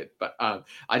 I'm just kidding, but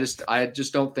I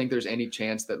just don't think there's any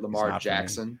chance that Lamar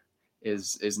Jackson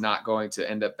is not going to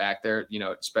end up back there.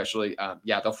 Especially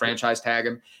they'll franchise tag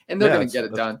him and they're going to get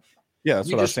it done. Yeah,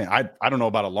 that's what I was saying. I don't know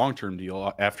about a long-term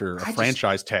deal after a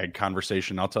franchise tag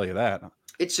conversation. I'll tell you that.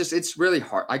 It's really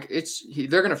hard.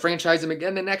 They're going to franchise him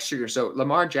again the next year. So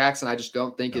Lamar Jackson, I just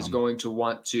don't think is going to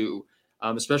want to.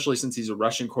 Especially since he's a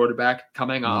rushing quarterback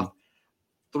coming off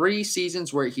 3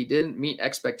 seasons where he didn't meet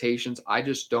expectations. I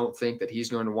just don't think that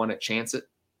he's going to want to chance it.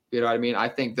 You know what I mean? I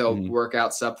think they'll work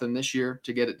out something this year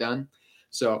to get it done.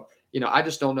 So, I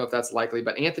just don't know if that's likely.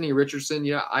 But Anthony Richardson,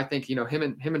 I think, him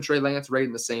and Trey Lance right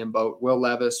in the same boat. Will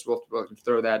Levis, we'll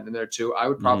throw that in there too. I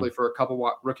would probably for a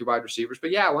couple rookie wide receivers. But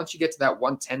yeah, once you get to that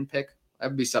 110 pick, that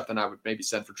would be something I would maybe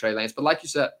send for Trey Lance. But like you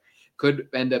said, could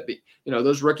end up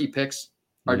those rookie picks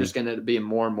are just going to be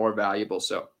more and more valuable.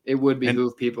 So it would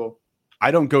behoove people.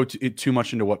 I don't go too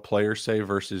much into what players say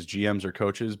versus GMs or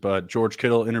coaches, but George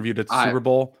Kittle interviewed at the Super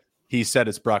Bowl. He said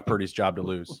it's Brock Purdy's job to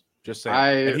lose. Just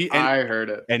saying. I heard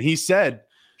it. And he said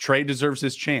Trey deserves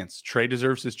his chance.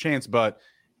 But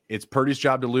it's Purdy's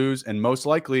job to lose. And most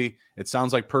likely it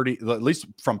sounds like Purdy, at least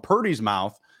from Purdy's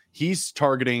mouth, he's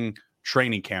targeting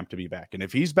training camp to be back. And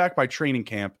if he's back by training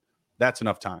camp, that's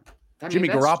enough time. Jimmy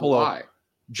Garoppolo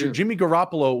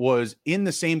was in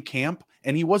the same camp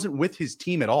and he wasn't with his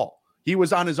team at all. He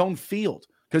was on his own field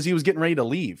because he was getting ready to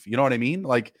leave. You know what I mean?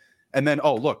 And then,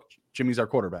 look, Jimmy's our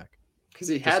quarterback. Because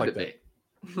he had to be.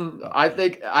 I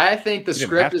think the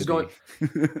script is going.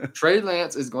 Trey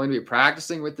Lance is going to be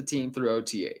practicing with the team through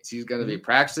OTAs. He's going to be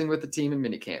practicing with the team in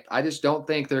minicamp. I just don't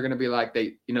think they're going to be like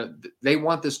they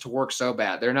want this to work so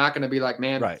bad. They're not going to be like,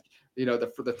 man, right.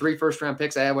 The 3 first-round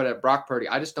picks I had with Brock Purdy.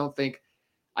 I just don't think.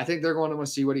 I think they're going to want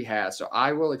to see what he has. So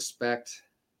I will expect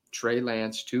Trey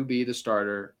Lance to be the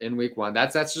starter in week 1.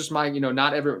 That's just my,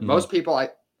 not every, most people, I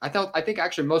think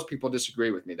actually most people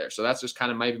disagree with me there. So that's just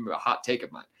kind of maybe a hot take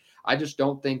of mine. I just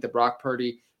don't think that Brock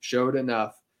Purdy showed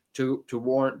enough to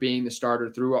warrant being the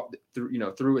starter through a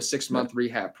 6-month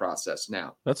rehab process.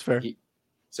 Now that's fair.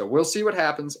 So we'll see what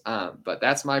happens. But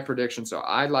that's my prediction. So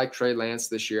I like Trey Lance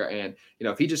this year. And,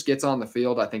 if he just gets on the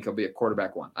field, I think he'll be a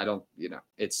quarterback 1. I don't, he'd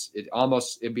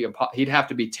have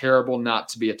to be terrible not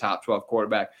to be a top 12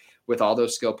 quarterback with all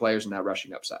those skill players and that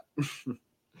rushing upside.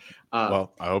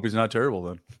 Well, I hope he's not terrible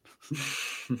then.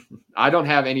 I don't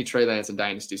have any Trey Lance in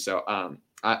Dynasty. So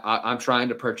I'm trying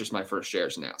to purchase my first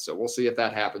shares now. So we'll see if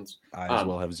that happens. I as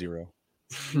well have 0.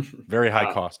 Very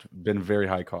high cost. Been very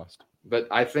high cost. But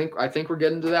I think we're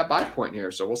getting to that buy point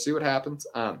here. So we'll see what happens.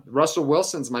 Russell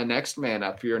Wilson's my next man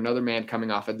up here. Another man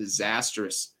coming off a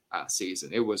disastrous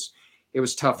season. It was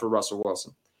tough for Russell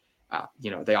Wilson.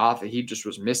 He just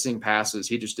was missing passes.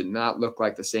 He just did not look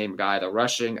like the same guy. The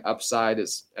rushing upside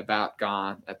is about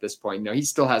gone at this point. He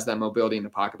still has that mobility in the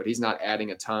pocket, but he's not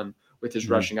adding a ton with his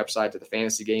rushing upside to the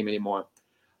fantasy game anymore.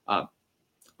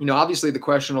 Obviously the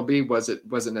question will be, was it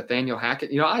Nathaniel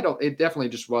Hackett? It definitely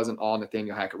just wasn't all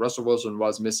Nathaniel Hackett. Russell Wilson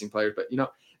was missing players, but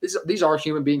these are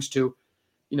human beings too.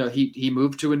 He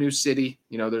moved to a new city.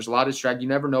 There's a lot of distraction. You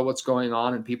never know what's going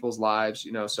on in people's lives,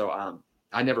 so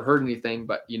I never heard anything,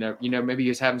 but maybe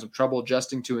he's having some trouble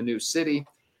adjusting to a new city,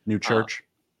 new church,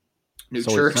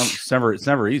 church. It's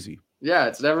never easy. Yeah,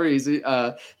 it's never easy.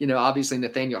 Obviously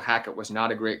Nathaniel Hackett was not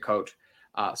a great coach.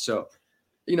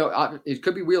 It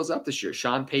could be wheels up this year.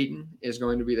 Sean Payton is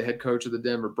going to be the head coach of the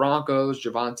Denver Broncos.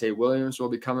 Javonte Williams will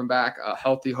be coming back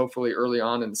healthy, hopefully early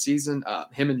on in the season.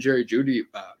 Him and Jerry Jeudy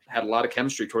had a lot of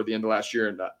chemistry toward the end of last year.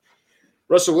 And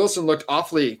Russell Wilson looked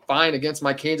awfully fine against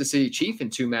my Kansas City Chiefs in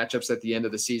 2 matchups at the end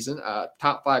of the season.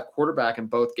 Top 5 quarterback in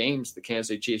both games. The Kansas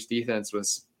City Chiefs defense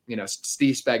was,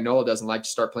 Steve Spagnuolo doesn't like to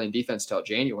start playing defense till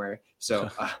January. So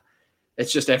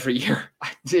it's just every year.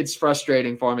 It's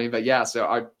frustrating for me. But yeah,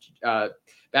 so our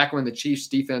back when the Chiefs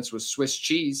defense was Swiss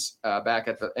cheese back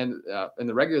at the end in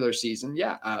the regular season,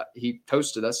 he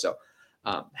toasted us. So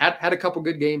had a couple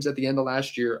good games at the end of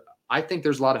last year. I think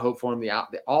there's a lot of hope for him.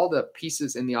 All the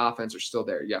pieces in the offense are still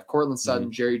there. You have Cortland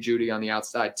Sutton, Jerry Jeudy on the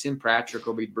outside. Tim Patrick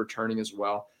will be returning as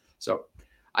well. So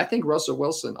I think Russell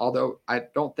Wilson, although I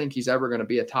don't think he's ever going to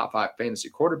be a top 5 fantasy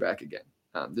quarterback again.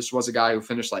 This was a guy who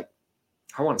finished I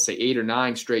want to say 8 or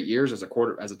 9 straight years as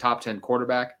a top 10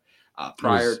 quarterback.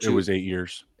 It was 8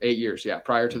 years. 8 years, yeah,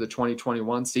 prior to the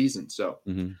 2021 season. So,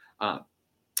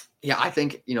 I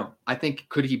think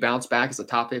could he bounce back as a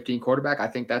top 15 quarterback? I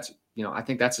think that's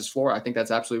his floor. I think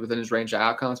that's absolutely within his range of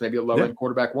outcomes. Maybe a low end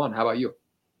quarterback 1. How about you?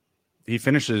 He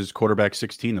finishes quarterback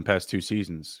 16 the past 2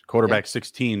 seasons. Quarterback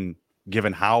 16,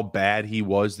 given how bad he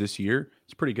was this year,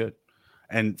 it's pretty good.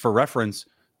 And for reference,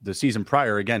 the season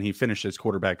prior, again, he finished as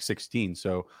quarterback 16.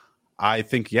 So I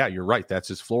think, yeah, you're right. That's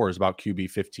his floor is about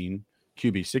QB 15,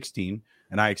 QB 16.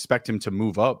 And I expect him to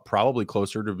move up probably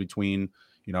closer to between,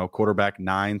 quarterback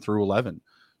 9 through 11.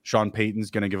 Sean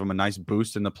Payton's going to give him a nice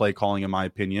boost in the play calling, in my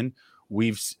opinion.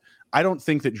 I don't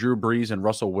think that Drew Brees and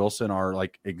Russell Wilson are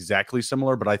like exactly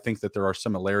similar, but I think that there are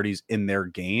similarities in their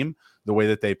game, the way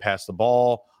that they pass the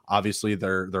ball. Obviously,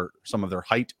 they're some of their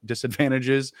height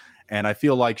disadvantages. And I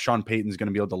feel like Sean Payton's going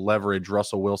to be able to leverage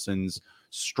Russell Wilson's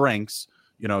strengths,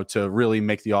 to really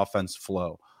make the offense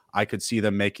flow. I could see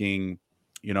them making,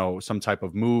 some type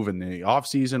of move in the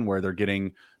offseason where they're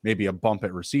getting maybe a bump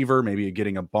at receiver, maybe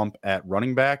getting a bump at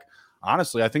running back.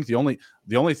 Honestly, I think the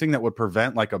only thing that would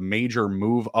prevent like a major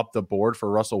move up the board for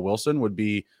Russell Wilson would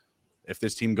be if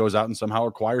this team goes out and somehow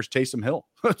acquires Taysom Hill.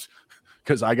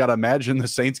 Because I got to imagine the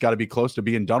Saints got to be close to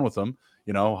being done with him.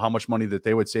 How much money that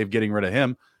they would save getting rid of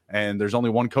him. And there's only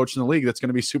one coach in the league that's going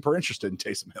to be super interested in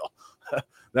Taysom Hill.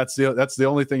 That's the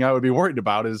only thing I would be worried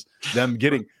about is them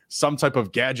getting some type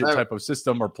of gadget type of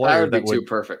system or player that would be too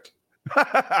perfect.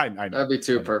 I know. That'd be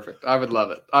too perfect. I would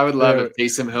love it. I would love if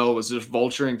Taysom Hill was just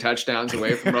vulturing touchdowns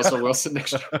away from Russell Wilson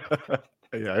next year.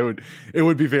 Yeah, it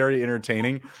would be very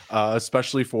entertaining,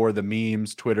 especially for the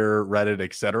memes, Twitter, Reddit,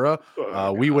 etc.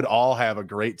 We would all have a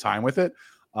great time with it.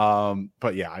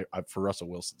 But yeah, I for Russell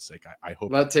Wilson's sake, I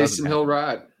hope let Taysom Hill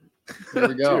ride. There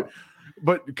we go. Dude,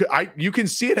 but you can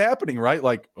see it happening, right?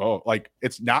 Like,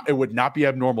 it would not be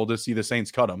abnormal to see the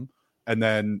Saints cut him. And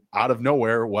then out of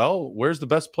nowhere, well, where's the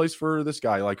best place for this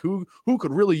guy? Like who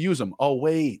could really use him? Oh,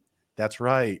 wait, that's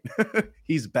right.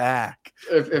 He's back.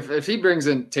 If he brings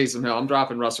in Taysom Hill, I'm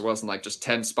dropping Russell Wilson like just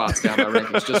 10 spots down my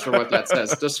rankings just for what that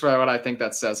says, just for what I think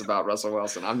that says about Russell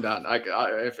Wilson. I'm done.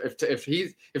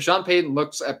 If Sean Payton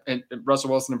looks at Russell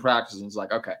Wilson in practice and is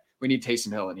like, okay, we need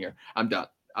Taysom Hill in here, I'm done.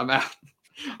 I'm out.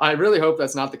 I really hope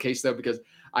that's not the case though, because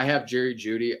I have Jerry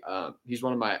Jeudy. He's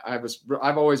one of my.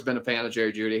 I've always been a fan of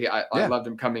Jerry Jeudy. I loved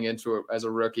him coming into it as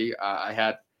a rookie.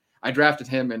 I drafted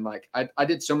him and I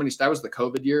did so many. That was the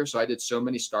COVID year, so I did so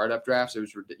many startup drafts. It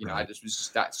was I just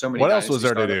was so many. What else was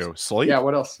there startups to do? Sleep? Yeah.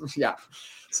 What else? Yeah.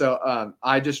 So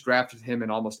I just drafted him in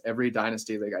almost every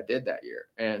dynasty league I did that year,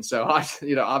 and so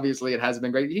obviously it hasn't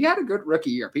been great. He had a good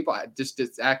rookie year. People just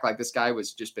act like this guy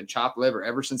was just been chopped liver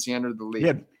ever since he entered the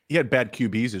league. He had bad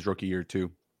QBs his rookie year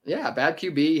too. Yeah, bad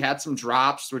QB. He had some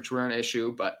drops, which were an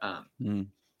issue, but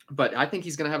I think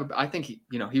he's going to have. I think he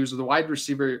was the wide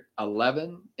receiver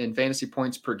 11 in fantasy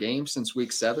points per game since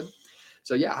week 7.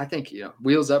 So yeah, I think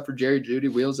wheels up for Jerry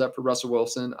Jeudy, wheels up for Russell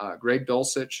Wilson. Greg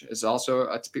Dulcich is also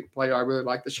a player I really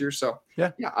like this year. So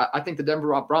yeah, I think the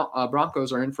Denver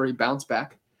Broncos are in for a bounce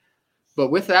back. But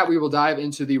with that, we will dive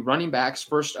into the running backs.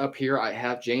 First up here, I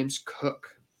have James Cook.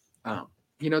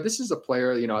 This is a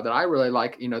player, that I really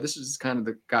like. This is kind of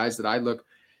the guys that I look,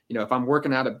 if I'm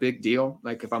working out a big deal,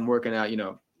 like if I'm working out,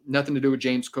 nothing to do with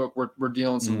James Cook, we're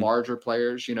dealing some larger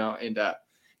players, and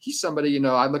he's somebody,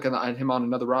 I look at him on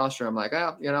another roster. I'm like,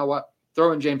 you know what?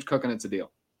 Throw in James Cook and it's a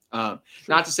deal.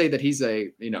 Not to say that he's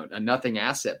a nothing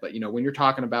asset, but, when you're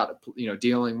talking about,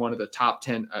 dealing one of the top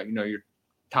 10, your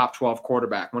top 12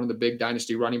 quarterback, one of the big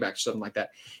dynasty running backs, something like that.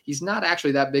 He's not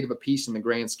actually that big of a piece in the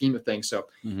grand scheme of things. So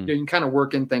you can kind of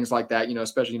work in things like that,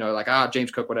 especially,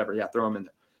 James Cook, whatever. Yeah. Throw him in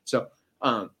there. So,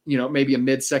 maybe a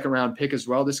mid-second round pick as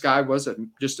well. This guy was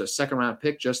just a second round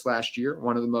pick just last year.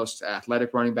 One of the most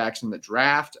athletic running backs in the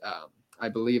draft. I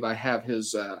believe I have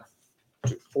his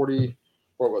 4.42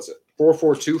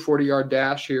 40-yard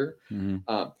dash here.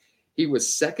 He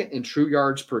was second in true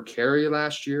yards per carry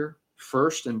last year.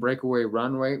 First in breakaway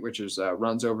run rate, which is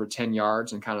runs over 10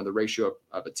 yards and kind of the ratio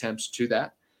of attempts to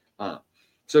that.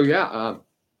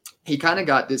 He kind of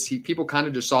got this. People kind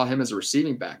of just saw him as a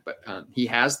receiving back, but he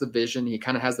has the vision. He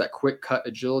kind of has that quick cut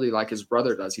agility like his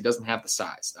brother does. He doesn't have the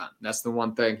size. That's the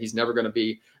one thing. He's never going to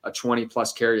be a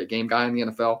 20-plus carry a game guy in the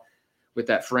NFL with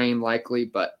that frame likely.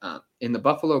 But in the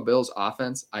Buffalo Bills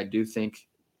offense, I do think,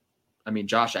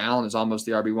 Josh Allen is almost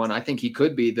the RB1. I think he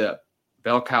could be the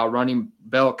bell cow running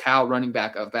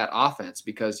back of that offense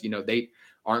because, they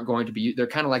aren't going to be – they're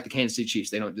kind of like the Kansas City Chiefs.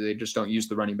 They just don't use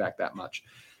the running back that much.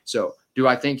 So do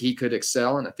I think he could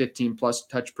excel in a 15-plus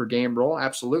touch per game role?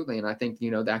 Absolutely. And I think,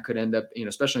 that could end up,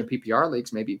 especially in PPR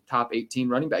leagues, maybe top 18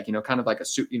 running back, kind of like a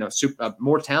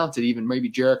more talented, even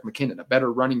maybe Jerick McKinnon, a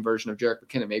better running version of Jerick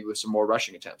McKinnon, maybe with some more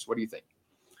rushing attempts. What do you think?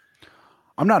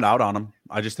 I'm not out on him.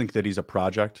 I just think that he's a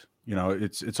project.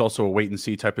 It's also a wait and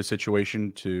see type of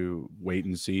situation to wait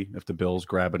and see if the Bills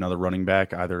grab another running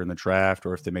back either in the draft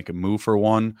or if they make a move for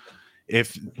one.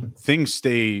 if things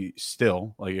stay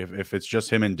still, like if it's just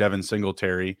him and Devin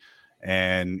Singletary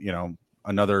and, you know,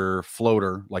 another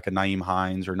floater like a Nyheim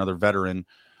Hines or another veteran,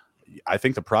 I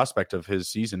think the prospect of his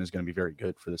season is going to be very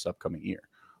good for this upcoming year.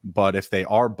 But if they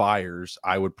are buyers,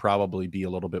 I would probably be a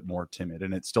little bit more timid.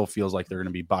 And it still feels like they're going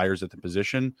to be buyers at the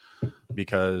position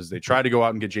because they tried to go out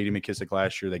and get J.D. McKissic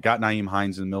last year. They got Nyheim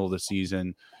Hines in the middle of the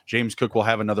season. James Cook will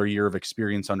have another year of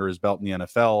experience under his belt in the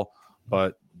NFL.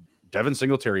 But Devin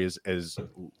Singletary is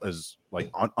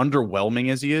like underwhelming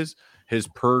as he is. His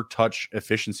per touch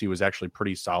efficiency was actually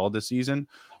pretty solid this season.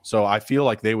 So I feel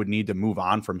like they would need to move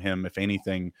on from him, if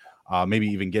anything, maybe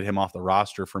even get him off the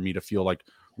roster for me to feel like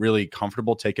really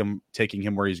comfortable taking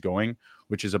him where he's going,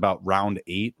 which is about round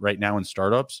 8 right now in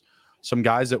startups. Some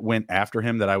guys that went after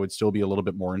him that I would still be a little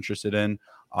bit more interested in.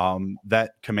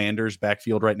 That Commanders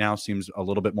backfield right now seems a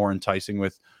little bit more enticing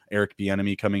with Eric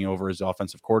Bieniemy coming over as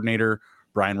offensive coordinator.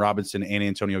 Brian Robinson and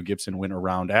Antonio Gibson went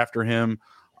around after him.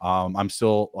 I'm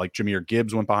still like Jahmyr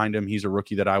Gibbs went behind him. He's a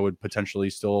rookie that I would potentially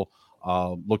still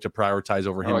look to prioritize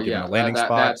over him, given a landing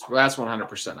spot. That's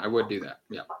 100%. I would do that.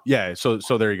 Yeah. So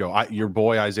there you go. Your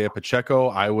boy Isaiah Pacheco,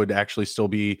 I would actually still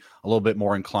be a little bit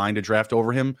more inclined to draft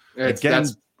over him.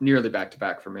 That's nearly back to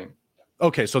back for me.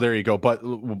 Okay, so there you go. But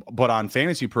on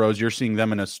Fantasy Pros, you're seeing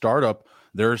them in a startup.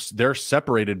 They're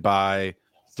separated by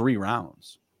 3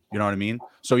 rounds. You know what I mean?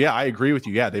 So yeah, I agree with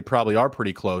you. Yeah, they probably are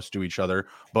pretty close to each other.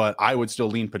 But I would still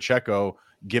lean Pacheco,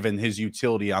 given his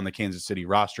utility on the Kansas City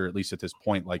roster, at least at this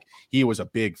point. Like, he was a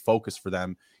big focus for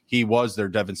them. He was their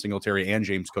Devin Singletary and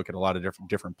James Cook at a lot of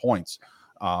different points.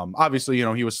 Obviously, you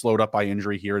know, he was slowed up by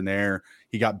injury here and there.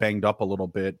 He got banged up a little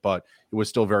bit, but it was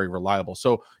still very reliable.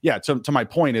 So yeah, to my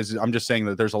point is, I'm just saying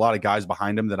that there's a lot of guys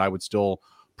behind him that I would still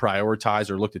prioritize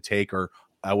or look to take, or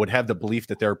I would have the belief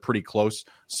that they're pretty close,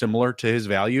 similar to his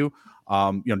value.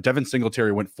 You know, Devin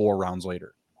Singletary went 4 rounds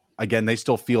later. Again, they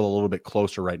still feel a little bit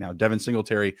closer right now. Devin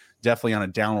Singletary definitely on a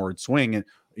downward swing. And,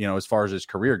 you know, as far as his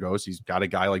career goes, he's got a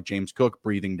guy like James Cook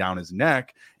breathing down his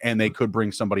neck, and they could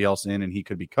bring somebody else in and he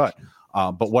could be cut.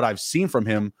 But what I've seen from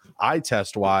him, eye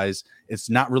test wise, it's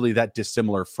not really that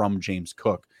dissimilar from James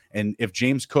Cook. And if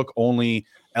James Cook only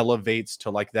elevates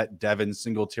to like that Devin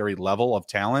Singletary level of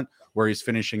talent, where he's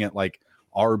finishing at like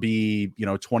RB, you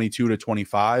know, 22 to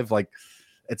 25, like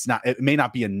it may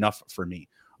not be enough for me.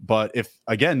 But if,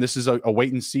 again, this is a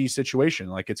wait and see situation,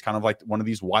 like it's kind of like one of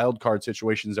these wild card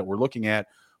situations that we're looking at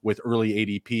with early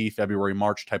ADP, February,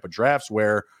 March type of drafts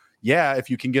where, yeah, if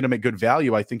you can get him at good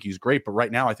value, I think he's great. But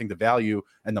right now, I think the value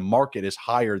and the market is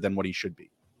higher than what he should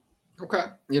be. Okay.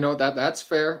 You know, that's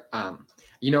fair.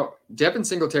 You know, Devin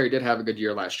Singletary did have a good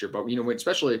year last year, but, you know,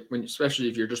 especially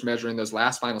if you're just measuring those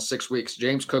last final 6 weeks,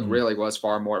 James Cook really was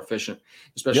far more efficient,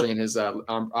 especially in his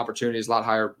opportunities, a lot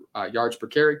higher yards per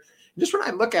carry. Just when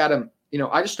I look at him, you know,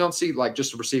 I just don't see like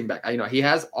just a receiving back. You know, he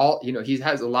has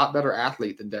a lot better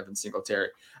athlete than Devin Singletary.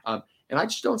 And I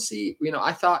just don't see, you know,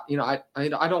 I thought, you know,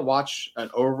 I don't watch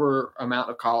an over amount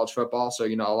of college football. So,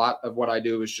 you know, a lot of what I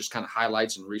do is just kind of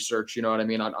highlights and research, you know what I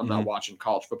mean? I'm not watching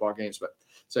college football games, but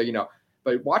so, you know,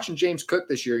 but watching James Cook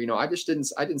this year, you know, I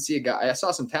didn't see a guy. I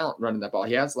saw some talent running that ball.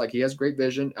 He has great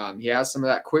vision. He has some of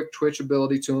that quick twitch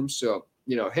ability to him. So,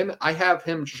 you know, I have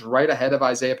him just right ahead of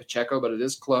Isaiah Pacheco, but it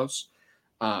is close.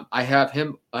 I have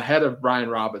him ahead of Brian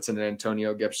Robinson and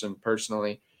Antonio Gibson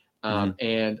personally.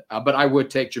 But I would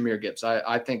take Jahmyr Gibbs.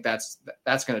 I think that's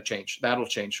going to change. That'll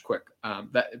change quick.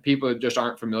 That people just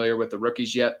aren't familiar with the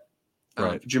rookies yet.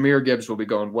 Right. Jahmyr Gibbs will be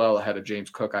going well ahead of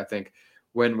James Cook, I think,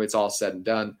 when it's all said and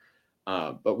done.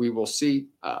 But we will see.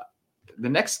 The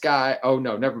next guy. Oh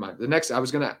no, never mind.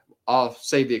 I'll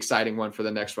save the exciting one for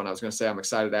the next one. I was going to say I'm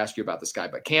excited to ask you about this guy,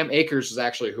 but Cam Akers is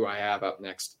actually who I have up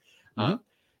next.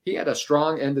 He had a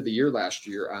strong end of the year last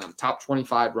year, top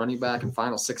 25 running back in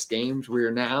final 6 games.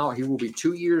 He will be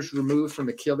 2 years removed from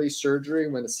Achilles surgery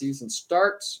when the season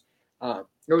starts.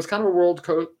 It was kind of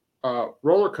a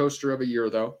roller coaster of a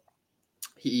year, though.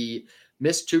 He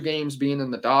missed 2 games being in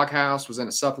the doghouse, was in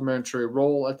a supplementary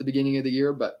role at the beginning of the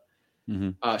year, but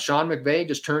Sean McVay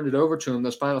just turned it over to him.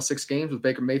 Those final 6 games with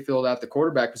Baker Mayfield at the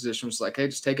quarterback position was like, hey,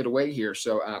 just take it away here.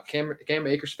 So Cam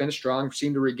Akers finished strong,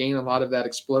 seemed to regain a lot of that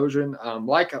explosion.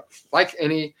 Like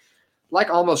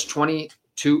almost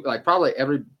 22, like probably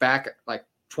every back, like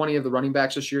 20 of the running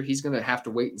backs this year, he's going to have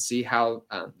to wait and see how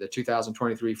the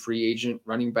 2023 free agent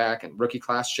running back and rookie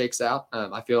class shakes out.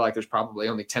 I feel like there's probably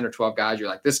only 10 or 12 guys. You're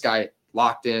like, this guy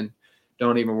locked in.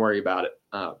 Don't even worry about it.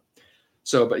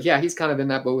 But yeah, he's kind of in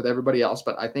that boat with everybody else.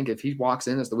 But I think if he walks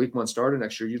in as the week 1 starter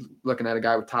next year, you're looking at a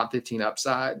guy with top 15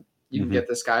 upside. You can get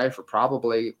this guy for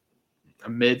probably a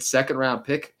mid-second round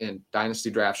pick in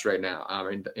dynasty drafts right now.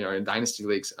 In dynasty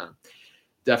leagues.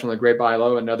 definitely a great buy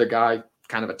low. Another guy,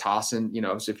 kind of a toss in,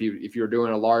 so if you're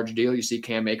doing a large deal, you see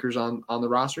Cam Akers on the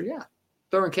roster. Yeah.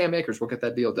 Throw in Cam Akers. We'll get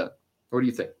that deal done. What do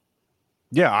you think?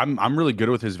 Yeah, I'm really good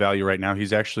with his value right now.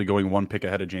 He's actually going one pick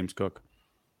ahead of James Cook.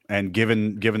 And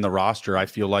given the roster, I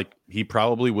feel like he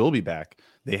probably will be back.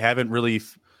 They haven't really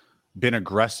been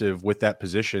aggressive with that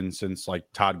position since like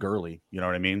Todd Gurley. You know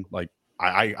what I mean? Like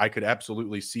I could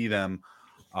absolutely see them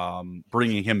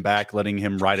bringing him back, letting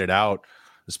him ride it out,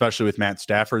 especially with Matt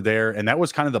Stafford there. And that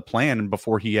was kind of the plan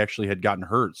before he actually had gotten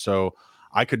hurt. So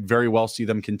I could very well see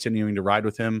them continuing to ride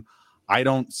with him. I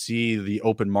don't see the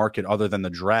open market other than the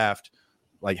draft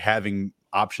like having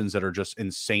options that are just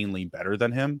insanely better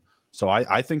than him. So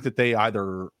I think that they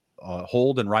either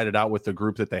hold and ride it out with the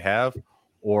group that they have,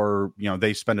 or,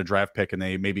 they spend a draft pick and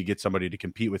they maybe get somebody to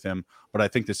compete with him. But I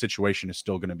think the situation is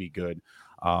still going to be good.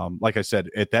 Like I said,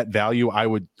 at that value, I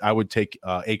would take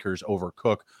Akers over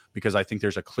Cook because I think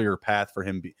there's a clear path for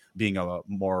him being a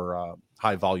more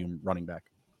high volume running back.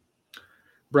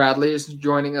 Bradley is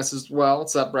joining us as well.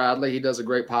 What's up, Bradley? He does a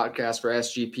great podcast for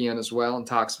SGPN as well and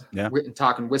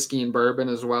talking whiskey and bourbon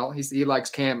as well. He likes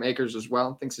Cam Akers as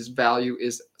well. Thinks his value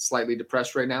is slightly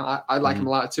depressed right now. I like him a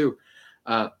lot too.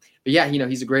 But yeah,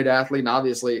 he's a great athlete, and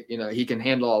obviously, he can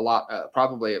handle a lot,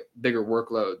 probably a bigger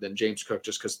workload than James Cook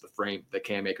just because of the frame that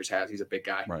Cam Akers has. He's a big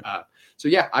guy. Right. So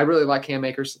yeah, I really like Cam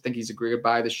Akers. I think he's a great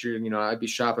buy this year. I'd be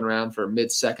shopping around for a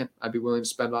mid-second. I'd be willing to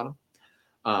spend on him.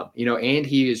 And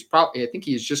he is probably, I think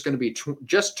he's just going to be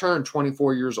just turned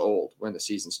 24 years old when the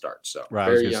season starts. So right,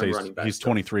 very young running back. He's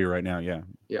 23 right now. Yeah.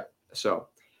 Yeah. So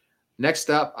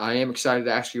next up, I am excited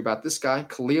to ask you about this guy,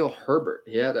 Khalil Herbert.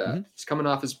 He had he's coming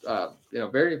off his,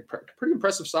 pretty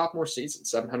impressive sophomore season,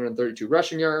 732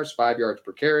 rushing yards, 5 yards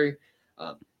per carry,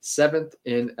 7th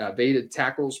in evaded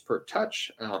tackles per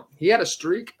touch. He had a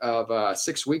streak of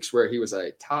 6 weeks where he was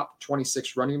a top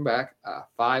 26 running back,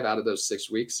 5 out of those 6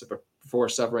 weeks before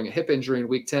suffering a hip injury in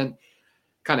week 10.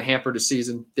 Kind of hampered his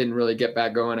season, didn't really get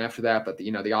back going after that, but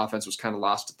the offense was kind of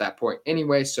lost at that point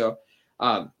anyway. So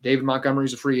David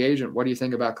Montgomery's a free agent. What do you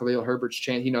think about Khalil Herbert's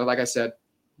chance? Like I said,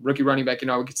 rookie running back, we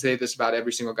could say this about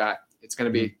every single guy. It's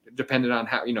going to be dependent on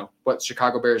how, what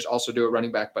Chicago Bears also do at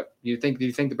running back. But do you think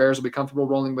the Bears will be comfortable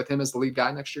rolling with him as the lead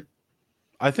guy next year?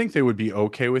 I think they would be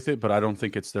okay with it, but I don't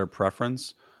think it's their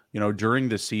preference. During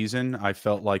the season, I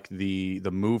felt like the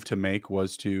move to make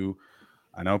was to,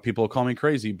 I know people call me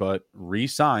crazy, but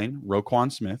re-sign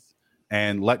Roquan Smith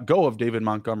and let go of David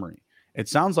Montgomery. It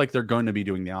sounds like they're going to be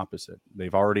doing the opposite.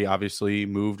 They've already obviously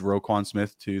moved Roquan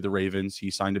Smith to the Ravens.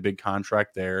 He signed a big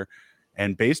contract there.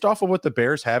 And based off of what the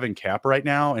Bears have in cap right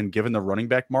now and given the running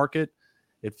back market,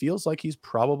 it feels like he's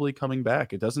probably coming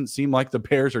back. It doesn't seem like the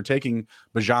Bears are taking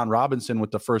Bijan Robinson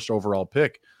with the first overall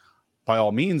pick. By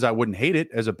all means, I wouldn't hate it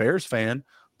as a Bears fan,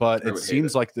 but it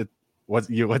seems like the what's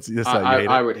this?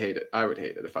 I would hate it. I would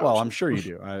hate it if I. Well, I'm sure you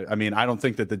do. I mean, I don't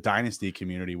think that the dynasty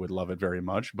community would love it very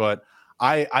much, but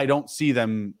I don't see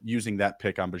them using that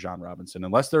pick on Bijan Robinson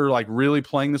unless they're like really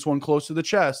playing this one close to the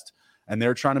chest and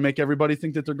they're trying to make everybody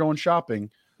think that they're going shopping.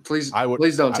 Please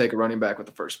don't take a running back with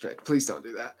the first pick. Please don't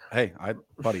do that. Hey,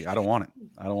 buddy, I don't want it.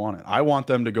 I want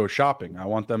them to go shopping. I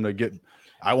want them to get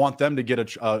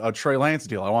a Trey Lance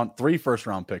deal. I want 3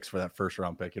 first-round picks for that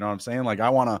first-round pick. You know what I'm saying? Like I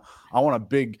want a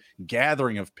big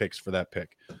gathering of picks for that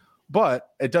pick. But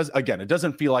it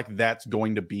doesn't feel like that's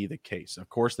going to be the case. Of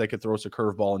course, they could throw us a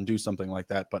curveball and do something like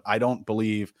that, but I don't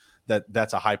believe that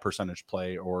that's a high percentage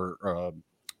play or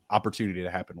opportunity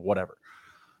to happen, whatever.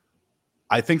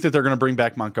 I think that they're going to bring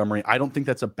back Montgomery. I don't think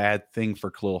that's a bad thing for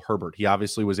Khalil Herbert. He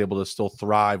obviously was able to still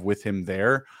thrive with him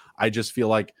there. I just feel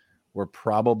like we're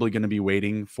probably going to be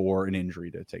waiting for an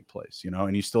injury to take place,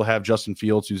 and you still have Justin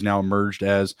Fields, who's now emerged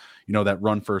as, that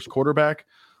run first quarterback.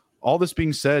 All this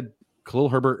being said, Khalil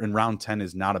Herbert in round 10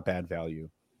 is not a bad value.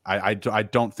 I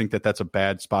don't think that that's a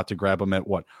bad spot to grab him at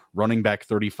running back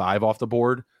 35 off the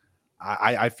board.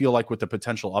 I feel like with the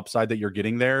potential upside that you're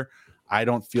getting there, I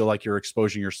don't feel like you're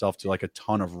exposing yourself to like a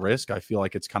ton of risk. I feel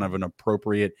like it's kind of an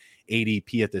appropriate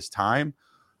ADP at this time.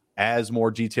 As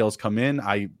more details come in,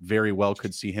 I very well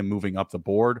could see him moving up the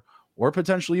board or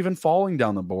potentially even falling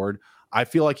down the board. I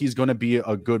feel like he's going to be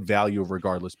a good value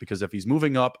regardless, because if he's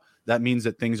moving up, that means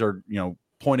that things are,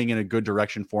 pointing in a good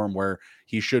direction for him where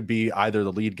he should be either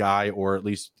the lead guy or at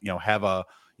least, have a,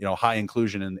 high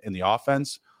inclusion in the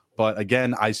offense. But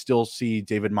again, I still see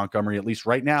David Montgomery, at least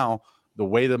right now, the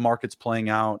way the market's playing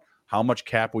out, how much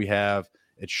cap we have,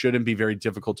 it shouldn't be very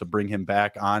difficult to bring him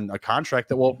back on a contract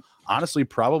that will honestly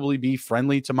probably be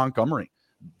friendly to Montgomery,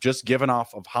 just given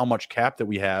off of how much cap that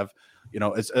we have.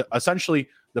 It's essentially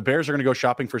the Bears are going to go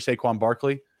shopping for Saquon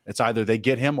Barkley. It's either they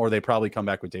get him or they probably come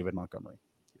back with David Montgomery.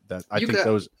 I think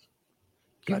those.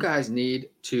 You guys need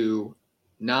to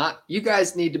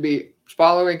be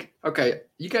following. Okay,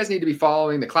 you guys need to be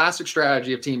following the classic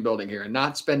strategy of team building here, and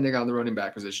not spending on the running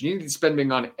back position. You need to be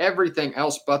spending on everything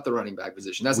else but the running back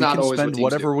position. That's not always spend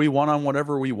whatever we want on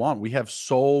whatever we want. We have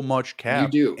so much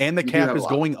cap. You do, and the cap is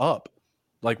going up.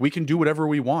 Like, we can do whatever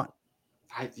we want.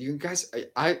 I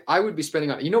would be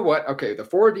spending on. You know what? Okay, the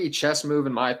 4D chess move,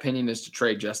 in my opinion, is to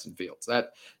trade Justin Fields.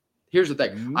 Here's the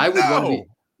thing. I would want to be.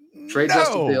 Trade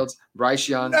Justin Fields, Bryce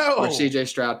Young, or CJ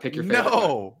Stroud. Pick your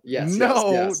favorite. Yes.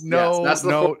 That's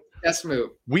the best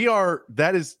move.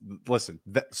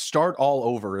 Start all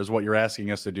over is what you're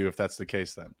asking us to do. If that's the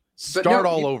case, then start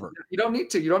all over. You don't need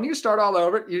to. You don't need to start all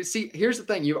over. You see, here's the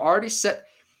thing. You already set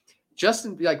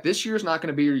Justin. Like, this year's not going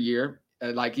to be your year.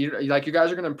 You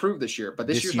guys are going to improve this year, but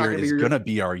this year's not going to be your year. Going to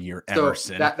be our year,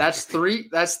 Emerson. So that's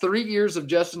 3 years of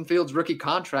Justin Fields' rookie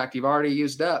contract you've already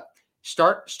used up.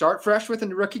 Start fresh with a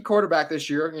rookie quarterback this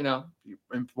year. Hey,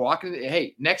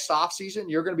 next offseason,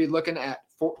 you're going to be looking at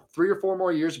 3 or 4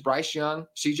 more years of Bryce Young,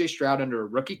 CJ Stroud under a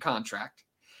rookie contract,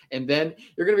 and then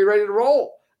you're going to be ready to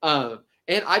roll. And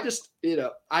I just,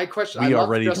 I question. We are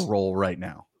ready to roll right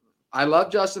now. I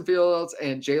love Justin Fields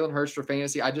and Jalen Hurts for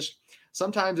fantasy.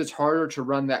 Sometimes it's harder to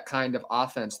run that kind of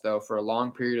offense though for a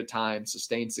long period of time,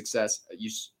 sustained success.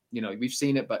 We've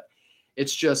seen it, but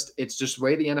it's just the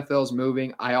way the NFL is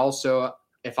moving. I also,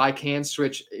 if I can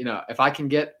switch, if I can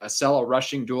sell a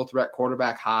rushing dual threat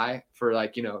quarterback high for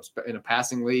in a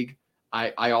passing league,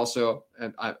 I also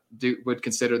would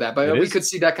consider that. But we could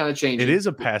see that kind of change. It is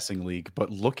a passing league, but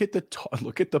look at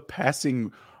the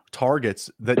passing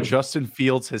targets that Justin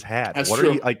Fields has had. That's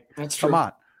true. Come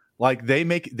on. Like, they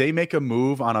make a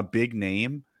move on a big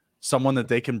name, someone that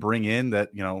they can bring in that,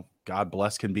 God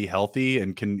bless, can be healthy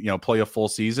and can, play a full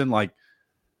season. Like,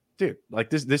 dude,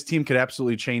 like this team could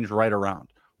absolutely change right around,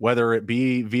 whether it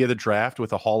be via the draft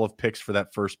with a haul of picks for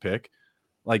that first pick.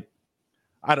 Like,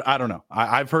 I don't know.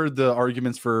 I've heard the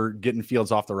arguments for getting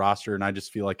Fields off the roster, and I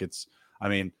just feel like I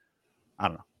don't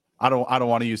know. I don't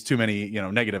want to use too many,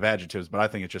 negative adjectives, but I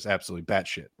think it's just absolutely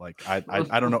batshit. Like, I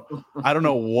don't know. I don't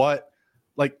know what,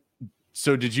 like,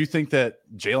 so did you think that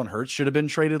Jalen Hurts should have been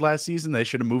traded last season? They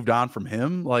should have moved on from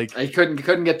him? Like, he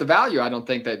couldn't get the value. I don't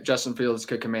think that Justin Fields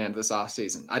could command this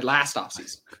offseason. Last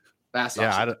offseason.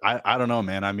 I don't know,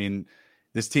 man. I mean,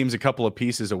 this team's a couple of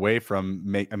pieces away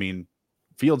from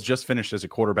Fields just finished as a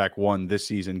quarterback 1 this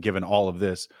season, given all of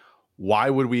this. Why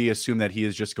would we assume that he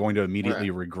is just going to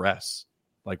immediately regress?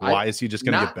 Like, why is he just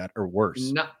going to get better or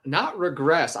worse? Not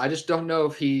regress. I just don't know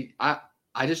if we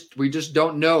just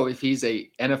don't know if he's a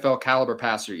NFL caliber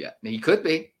passer yet. And he could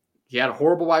be. He had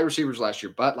horrible wide receivers last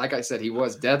year, but like I said, he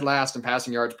was dead last in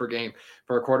passing yards per game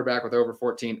for a quarterback with over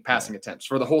 14 passing attempts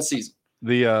for the whole season.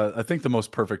 I think the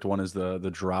most perfect one is the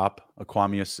drop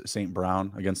Aquamius St.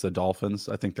 Brown against the Dolphins.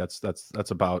 I think that's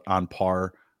about on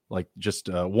par. Like, just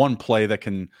one play that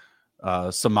can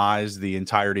surmise the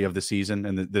entirety of the season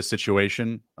and the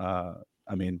situation.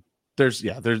 There's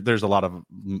a lot of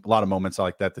moments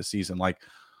like that this season, like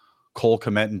Cole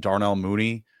Kmet and Darnell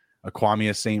Mooney,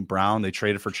 Aquamius St. Brown. They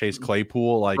traded for Chase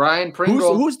Claypool. Like, Brian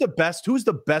Pringle. Who's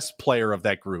the best player of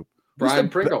that group? Brian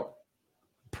Pringle.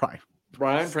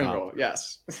 Brian Pringle.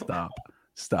 Yes. Stop.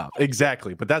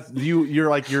 Exactly. But that's you're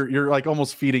like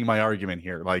almost feeding my argument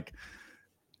here. Like,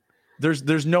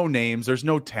 there's no names, there's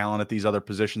no talent at these other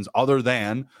positions other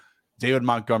than David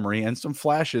Montgomery and some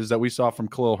flashes that we saw from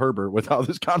Khalil Herbert with how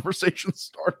this conversation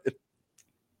started.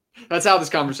 That's how this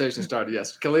conversation started.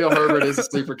 Yes. Khalil Herbert is a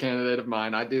sleeper candidate of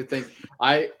mine. I do think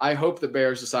I hope the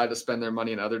Bears decide to spend their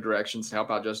money in other directions to help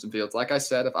out Justin Fields. Like I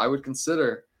said, if I would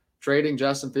consider trading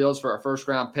Justin Fields for a first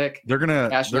round pick, they're gonna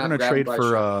trade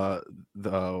for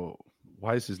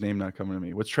why is his name not coming to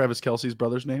me? What's Travis Kelce's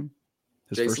brother's name?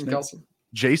 Jason Kelce.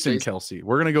 Jason Kelce.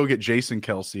 We're gonna go get Jason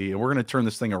Kelce, and we're gonna turn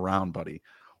this thing around, buddy.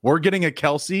 We're getting a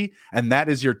Kelce, and that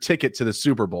is your ticket to the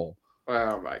Super Bowl.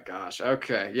 Oh my gosh.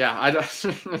 Okay. Yeah.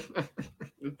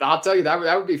 I'll tell you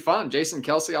that would be fun. Jason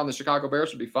Kelce on the Chicago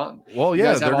Bears would be fun. Well,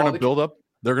 yeah, they're going to build up.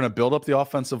 They're going to build up the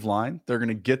offensive line. They're going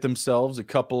to get themselves a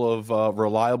couple of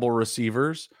reliable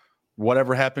receivers.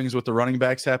 Whatever happens with the running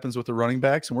backs happens with the running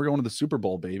backs, and we're going to the Super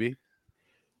Bowl, baby.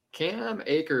 Justin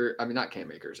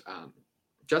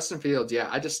Fields.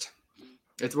 Yeah,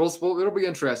 it'll be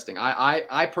interesting.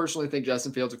 I personally think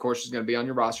Justin Fields, of course, is going to be on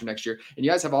your roster next year, and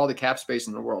you guys have all the cap space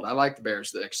in the world. I like the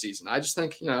Bears the next season. I just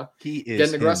think he is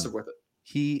getting aggressive with it.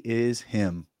 He is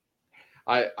him.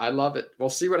 I love it. We'll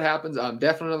see what happens.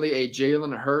 Definitely a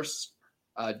Jalen Hurts-esque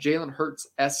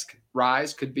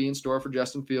rise could be in store for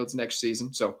Justin Fields next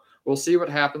season. So we'll see what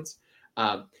happens.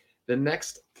 The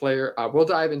next player, we'll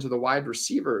dive into the wide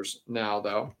receivers now,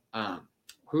 though.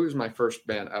 Who's my first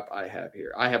man up I have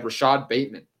here? I have Rashad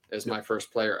Bateman as my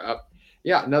first player up.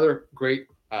 Yeah, another great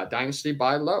dynasty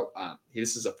buy low.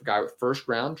 This is a guy with first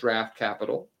round draft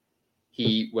capital.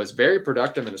 He was very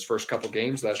productive in his first couple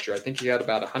games last year. I think he had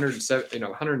about 170,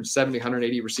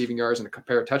 180 receiving yards and a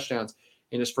pair of touchdowns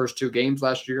in his first 2 games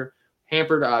last year.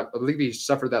 Hampered, I believe he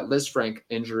suffered that Lisfranc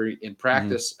injury in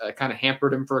practice. Kind of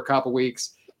hampered him for a couple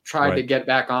weeks. Tried to get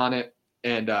back on it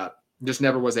and just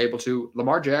never was able to.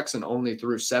 Lamar Jackson only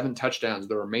threw 7 touchdowns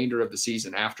the remainder of the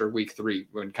season after week 3,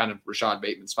 when kind of Rashad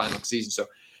Bateman's final season. So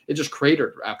it just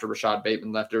cratered after Rashad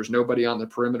Bateman left. There was nobody on the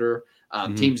perimeter.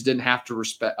 Teams didn't have to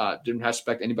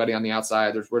respect anybody on the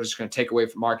outside. We're just going to take away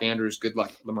from Mark Andrews. Good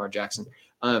luck, Lamar Jackson.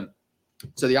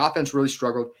 So the offense really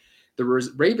struggled. The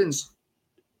Ravens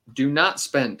do not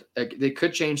spend. They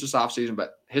could change this offseason,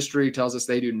 but history tells us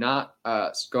they do not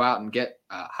go out and get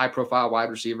high-profile wide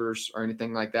receivers or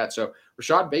anything like that. So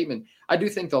Rashad Bateman, I do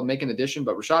think they'll make an addition,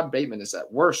 but Rashad Bateman is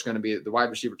at worst going to be the wide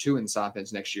receiver 2 in this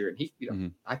offense next year. And he,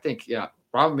 I think,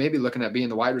 probably maybe looking at being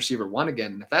the wide receiver 1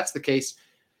 again. And if that's the case,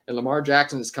 and Lamar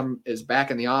Jackson is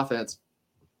back in the offense,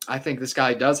 I think this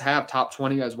guy does have top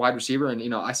 20 as wide receiver.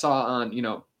 And, I saw on,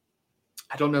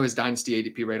 I don't know his dynasty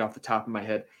ADP right off the top of my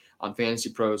head on Fantasy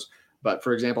Pros, but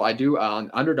for example, I do on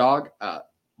Underdog,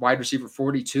 wide receiver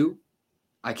 42.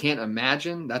 I can't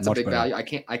imagine that's a big value.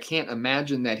 I can't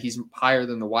imagine that he's higher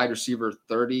than the wide receiver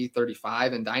 30,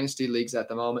 35 in dynasty leagues at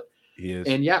the moment. He is.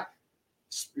 And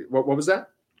what was that?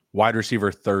 Wide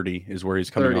receiver 30 is where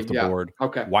he's coming off the board.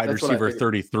 Okay. Wide receiver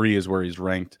 33 is where he's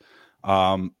ranked.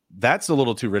 That's a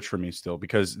little too rich for me still,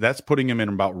 because that's putting him in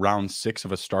about round 6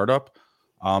 of a startup.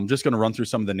 I'm just going to run through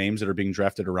some of the names that are being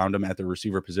drafted around him at the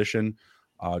receiver position.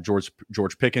 George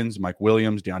Pickens, Mike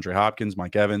Williams, DeAndre Hopkins,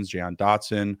 Mike Evans, Jahan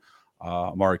Dotson,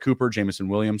 Amari Cooper, Jameson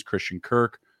Williams, Christian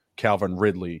Kirk, Calvin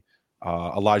Ridley,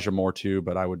 Elijah Moore too,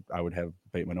 but I would have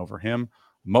Bateman over him.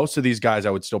 Most of these guys I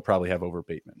would still probably have over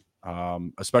Bateman,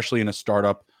 especially in a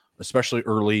startup,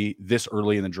 especially this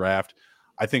early in the draft.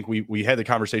 I think we had the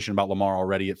conversation about Lamar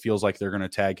already. It feels like they're going to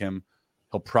tag him.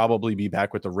 He'll probably be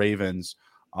back with the Ravens.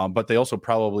 But they also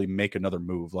probably make another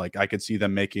move. Like I could see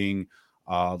them making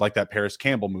like that Paris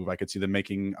Campbell move. I could see them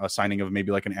making a signing of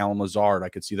maybe like an Allen Lazard. I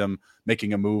could see them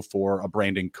making a move for a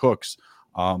Brandon Cooks.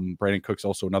 Brandon Cooks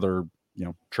also another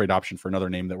trade option for another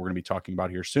name that we're going to be talking about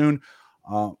here soon.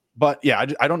 But yeah,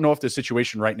 I don't know if the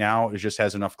situation right now just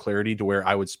has enough clarity to where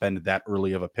I would spend that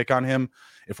early of a pick on him.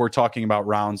 If we're talking about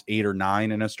rounds 8 or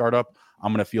 9 in a startup,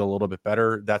 I'm going to feel a little bit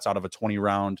better. That's out of a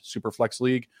 20-round Superflex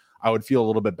league. I would feel a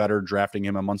little bit better drafting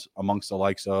him amongst the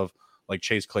likes of like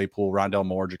Chase Claypool, Rondell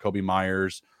Moore, Jacoby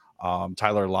Myers.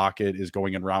 Tyler Lockett is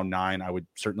going in round 9. I would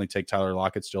certainly take Tyler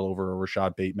Lockett still over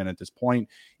Rashad Bateman at this point,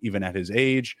 even at his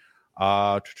age.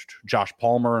 Josh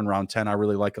Palmer in round 10, I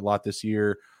really like a lot this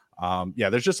year.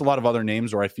 There's just a lot of other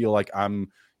names where I feel like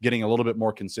I'm getting a little bit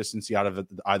more consistency out of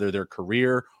either their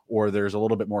career or there's a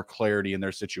little bit more clarity in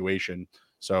their situation.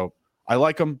 So I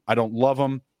like them. I don't love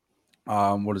them.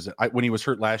 What is it? When he was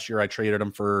hurt last year, I traded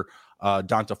him for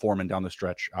Donta Foreman down the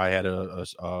stretch. I had a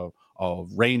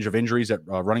range of injuries at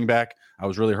running back. I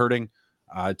was really hurting.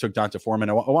 I took Donta Foreman.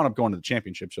 I wound up going to the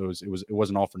championship, so it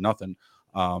wasn't all for nothing.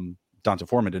 Donta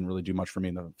Foreman didn't really do much for me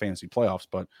in the fantasy playoffs,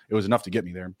 but it was enough to get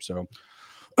me there. So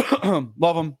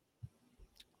love him.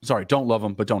 Sorry, don't love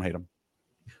him, but don't hate him.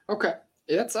 Okay,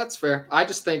 that's fair. I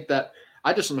just think that.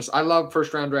 I love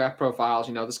first round draft profiles.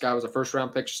 This guy was a first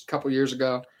round pick just a couple years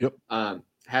ago. Yep.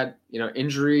 Had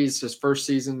injuries his first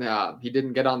season. He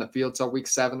didn't get on the field till week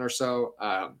 7 or so.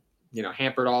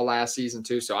 Hampered all last season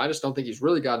too. So I just don't think he's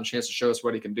really gotten a chance to show us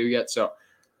what he can do yet. So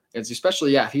it's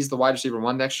especially if he's the wide receiver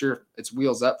 1 next year, it's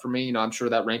wheels up for me. I'm sure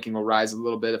that ranking will rise a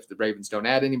little bit if the Ravens don't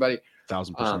add anybody.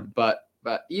 1,000%.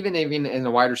 But even in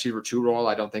the wide receiver 2 role,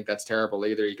 I don't think that's terrible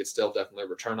either. He could still definitely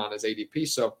return on his ADP.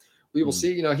 So we will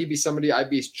see. He'd be somebody I'd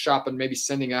be shopping, maybe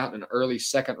sending out an early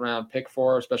 2nd round pick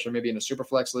for, especially maybe in a super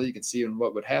flex league, and seeing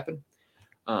what would happen.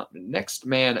 Next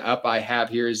man up I have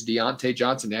here is Deontay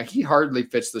Johnson. Now, he hardly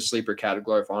fits the sleeper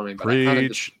category for me, but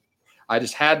I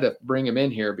just had to bring him in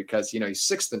here because, he's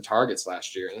 6th in targets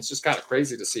last year. And it's just kind of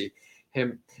crazy to see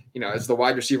him, as the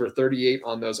wide receiver 38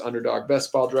 on those Underdog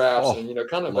best ball drafts. And,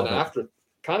 kind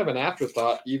of an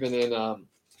afterthought, even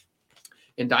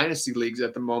in dynasty leagues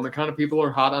at the moment. Kind of people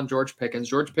are hot on George Pickens.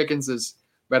 George Pickens is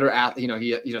better at,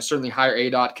 he certainly higher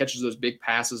ADOT, catches those big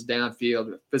passes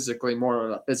downfield, more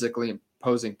of a physically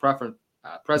imposing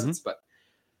presence. But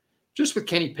just with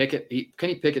Kenny Pickett,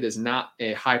 Kenny Pickett is not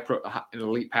an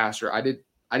elite passer. I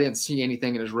didn't see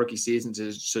anything in his rookie season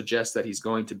to suggest that he's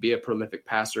going to be a prolific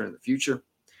passer in the future.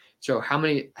 So how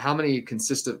many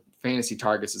consistent fantasy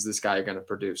targets is this guy going to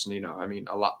produce? And, I mean,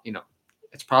 a lot,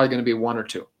 it's probably going to be 1 or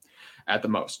 2 at the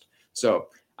most. So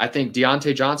I think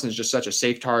Deontay Johnson is just such a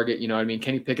safe target. You know what I mean?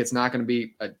 Kenny Pickett's not going to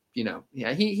be,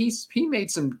 he made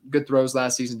some good throws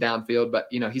last season downfield, but,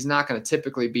 he's not going to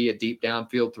typically be a deep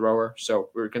downfield thrower. So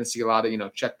we're going to see a lot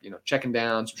of, checking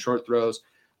down, some short throws.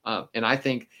 And I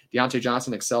think Deontay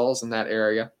Johnson excels in that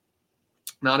area.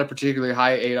 Not a particularly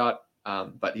high ADOT,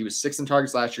 but he was 6th in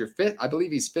targets last year. 5th, I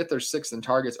believe he's 5th or 6th in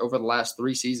targets over the last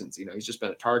 3 seasons. He's just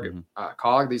been a target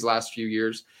cog these last few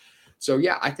years. So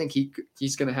yeah, I think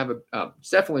he's going to have a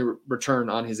definitely return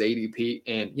on his ADP,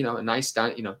 and a nice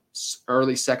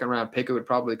early 2nd round pick. It would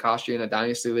probably cost you in a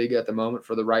dynasty league at the moment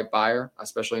for the right buyer,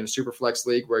 especially in a super flex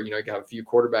league where you have a few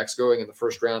quarterbacks going in the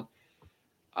 1st round.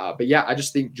 But yeah, I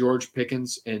just think George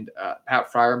Pickens and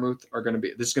Pat Freiermuth are going to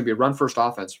be. This is going to be a run first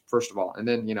offense, first of all, and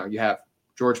then you have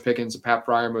George Pickens and Pat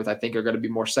Freiermuth. I think are going to be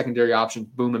more secondary options,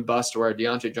 boom and bust, where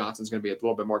Deontay Johnson is going to be a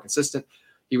little bit more consistent.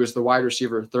 He was the wide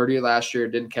receiver 30 last year,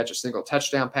 didn't catch a single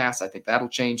touchdown pass. I think that'll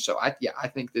change. So I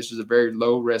think this is a very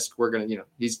low risk. We're going to,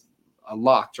 he's a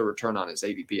lock to return on his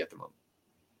ADP at the moment.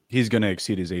 He's going to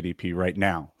exceed his ADP right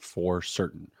now for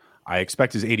certain. I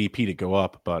expect his ADP to go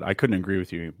up, but I couldn't agree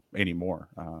with you anymore.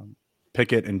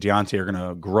 Pickett and Deontay are going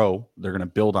to grow. They're going to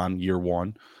build on year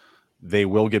 1. They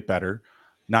will get better.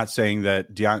 Not saying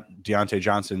that Deontay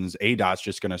Johnson's ADOT's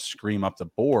just going to scream up the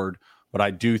board, but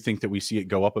I do think that we see it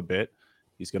go up a bit.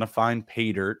 He's going to find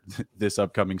pay dirt this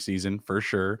upcoming season for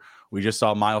sure. We just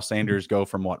saw Miles Sanders go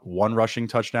from 1 rushing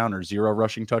touchdown or 0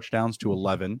 rushing touchdowns to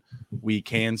 11. We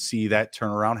can see that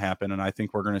turnaround happen, and I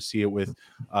think we're going to see it with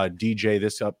DJ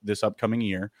this upcoming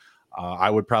year. I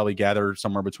would probably gather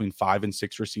somewhere between 5 and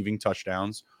 6 receiving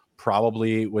touchdowns,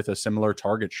 probably with a similar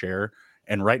target share.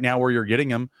 And right now, where you're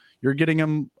getting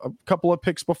him a couple of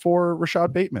picks before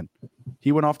Rashad Bateman.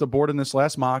 He went off the board in this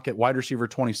last mock at wide receiver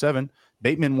 27.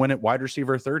 Bateman went at wide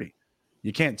receiver 30.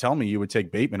 You can't tell me you would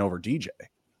take Bateman over DJ.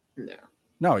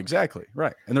 No, exactly.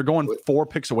 Right. And they're going 4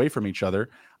 picks away from each other.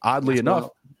 Oddly enough,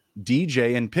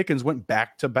 DJ and Pickens went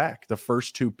back to back the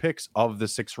first 2 picks of the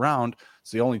 6th round.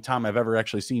 It's the only time I've ever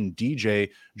actually seen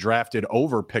DJ drafted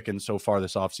over Pickens so far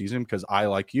this offseason, because I,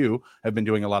 like you, have been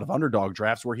doing a lot of underdog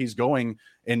drafts where he's going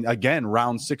in, again,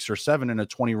 round 6 or 7 in a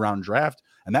 20-round draft.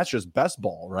 And that's just best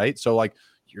ball, right? So, like,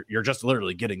 you're just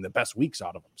literally getting the best weeks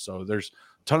out of them. So there's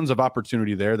tons of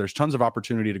opportunity there. There's tons of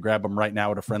opportunity to grab them right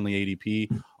now at a friendly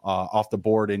ADP off the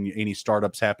board in any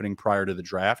startups happening prior to the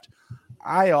draft.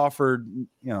 I offered,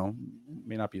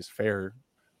 may not be as fair,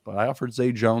 but I offered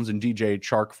Zay Jones and DJ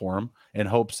Chark for him in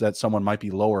hopes that someone might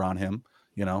be lower on him.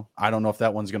 I don't know if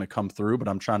that one's going to come through, but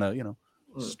I'm trying to,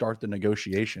 start the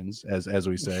negotiations, as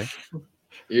we say.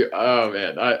 Oh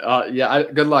man,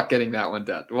 good luck getting that one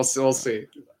done. We'll see.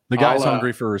 The guy's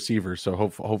hungry for receivers, so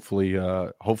hopefully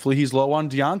he's low on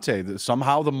Deontay.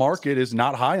 Somehow the market is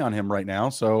not high on him right now,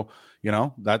 so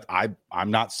that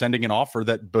I'm not sending an offer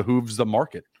that behooves the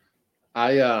market.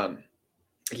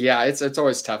 It's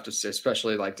always tough to,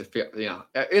 especially like to feel,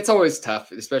 it's always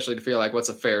tough, especially to feel like what's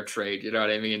a fair trade. You know what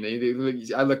I mean?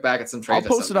 I look back at some trades.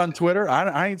 I'll post it on Twitter.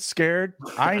 I ain't scared.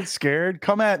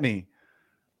 Come at me.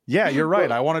 Yeah, you're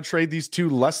right. I want to trade these 2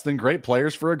 less than great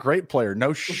players for a great player.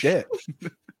 No shit.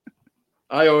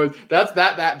 I always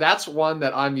that's one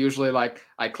that I'm usually like,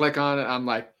 I click on it. I'm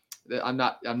like, I'm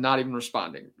not even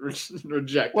responding.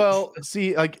 Reject. Well,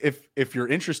 see, like if you're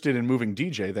interested in moving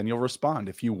DJ, then you'll respond.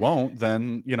 If you won't,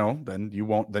 then then you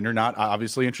won't. Then you're not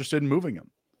obviously interested in moving him.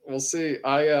 We'll see.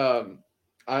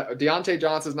 Deontay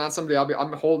Johnson is not somebody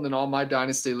I'm holding in all my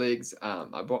dynasty leagues.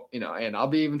 And I'll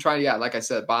be even trying to, like I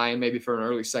said, buying maybe for an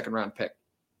early 2nd round pick.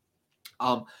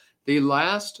 We have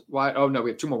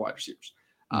 2 more wide receivers.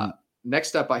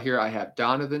 Next up, I have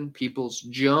Donovan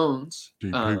Peoples-Jones.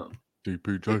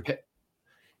 DPJ.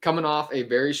 Coming off a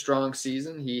very strong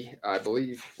season. I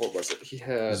believe, what was it? He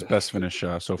had his best finish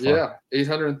so far. Yeah,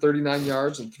 839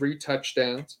 yards and 3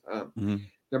 touchdowns.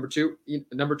 Number two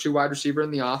wide receiver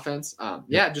in the offense.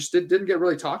 Just didn't get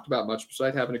really talked about much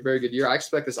besides having a very good year. I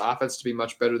expect this offense to be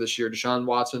much better this year. Deshaun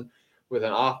Watson with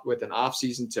an off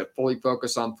season to fully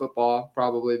focus on football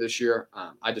probably this year.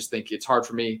 I just think it's hard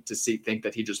for me to think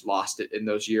that he just lost it in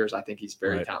those years. I think he's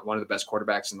one of the best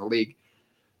quarterbacks in the league.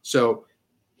 So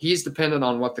he's dependent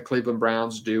on what the Cleveland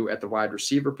Browns do at the wide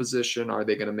receiver position. Are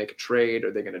they going to make a trade?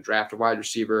 Are they going to draft a wide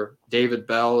receiver? David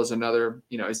Bell is another,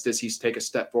 does he take a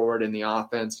step forward in the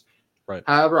offense? Right.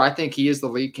 However, I think he is the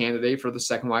lead candidate for the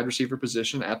 2nd wide receiver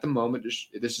position at the moment.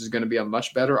 This is going to be a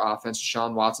much better offense.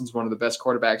 Deshaun Watson's one of the best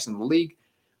quarterbacks in the league.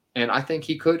 And I think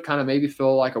he could kind of maybe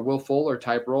fill like a Will Fuller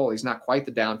type role. He's not quite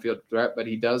the downfield threat, but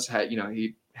he does have,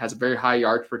 he has a very high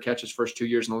yard per catch his first 2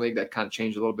 years in the league. That kind of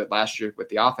changed a little bit last year with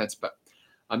the offense. But,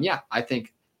 I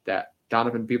think that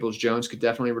Donovan Peoples-Jones could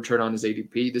definitely return on his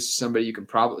ADP. This is somebody you can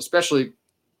probably, especially,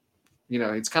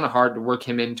 it's kind of hard to work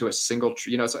him into a single,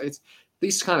 so it's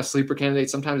these kind of sleeper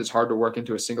candidates. Sometimes it's hard to work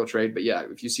into a single trade. But, yeah,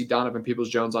 if you see Donovan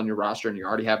Peoples-Jones on your roster and you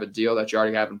already have a deal that you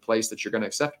already have in place that you're going to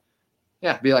accept,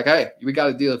 be like, hey, we got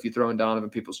a deal if you throw in Donovan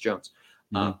Peoples-Jones.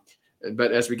 Mm-hmm.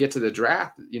 But as we get to the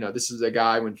draft, this is a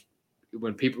guy when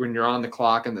you're on the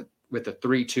clock and with a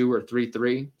 3-2 or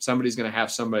 3-3, somebody's going to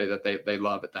have somebody that they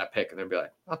love at that pick, and they'll be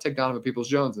like, I'll take Donovan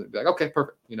Peoples-Jones, and they'll be like, okay,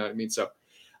 perfect. You know what I mean? So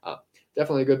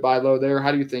definitely a good buy low there.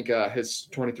 How do you think his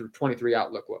 23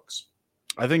 outlook looks?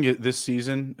 I think this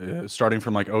season, starting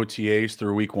from like OTAs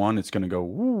through week 1, it's going to go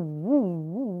woo, woo,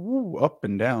 woo, woo, up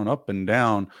and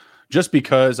down, just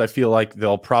because I feel like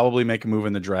they'll probably make a move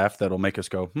in the draft that'll make us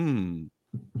go,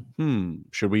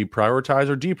 should we prioritize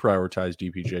or deprioritize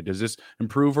DPJ? Does this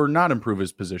improve or not improve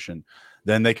his position?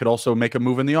 Then they could also make a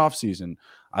move in the offseason.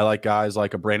 I like guys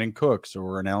like a Brandon Cooks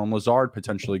or an Allen Lazard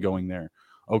potentially going there.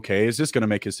 Okay, is this going to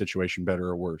make his situation better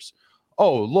or worse?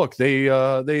 Oh, look, they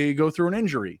go through an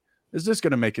injury. Is this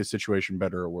going to make his situation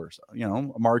better or worse?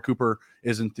 Amari Cooper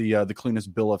isn't the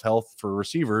cleanest bill of health for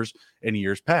receivers in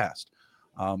years past.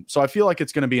 So I feel like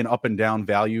it's going to be an up and down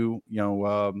value,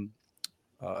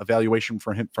 evaluation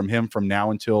from him from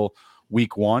now until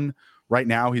week 1. Right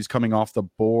now, he's coming off the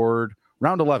board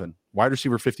round 11, wide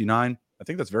receiver 59. I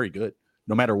think that's very good.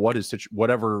 No matter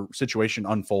whatever situation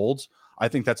unfolds, I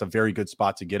think that's a very good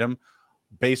spot to get him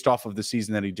based off of the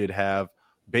season that he did have,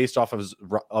 based off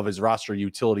of his roster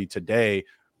utility today.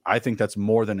 I think that's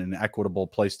more than an equitable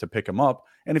place to pick him up.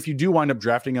 And if you do wind up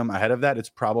drafting him ahead of that, it's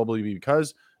probably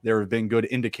because there have been good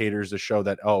indicators to show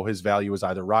that, his value is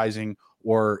either rising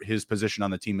or his position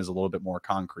on the team is a little bit more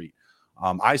concrete.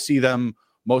 I see them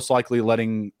most likely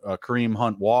letting Kareem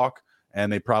Hunt walk,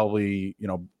 and they probably,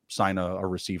 sign a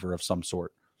receiver of some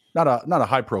sort. Not a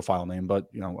high profile name, but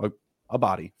a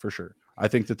body for sure. I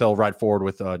think that they'll ride forward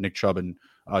with Nick Chubb and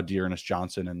Dearness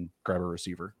Johnson and grab a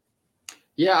receiver.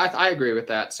 Yeah, I agree with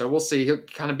that. So we'll see. He'll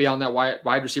kind of be on that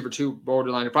wide receiver 2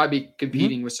 borderline. He'll probably be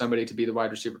competing with somebody to be the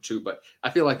wide receiver 2, but I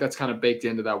feel like that's kind of baked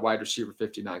into that wide receiver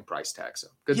 59 price tag. So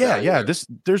good. Yeah.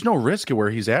 There's no risk of where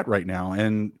he's at right now,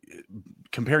 and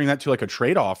comparing that to like a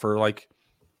trade offer,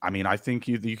 I think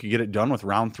you could get it done with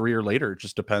round 3 or later. It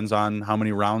just depends on how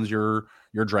many rounds your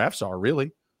drafts are,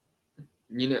 really.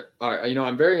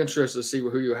 I'm very interested to see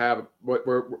who you have,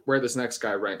 where this next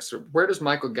guy ranks. So where does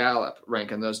Michael Gallup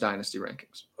rank in those dynasty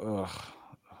rankings?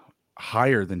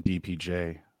 Higher than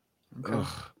DPJ. Okay.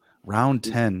 Round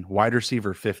 10, wide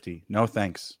receiver 50. No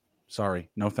thanks. Sorry,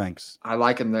 no thanks. I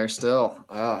like him there still.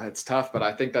 It's tough, but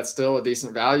I think that's still a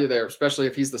decent value there, especially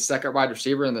if he's the second wide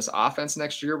receiver in this offense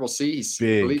next year. We'll see. He's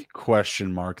big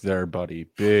question mark there, buddy.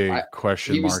 Big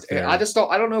question mark there. I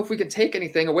don't know if we can take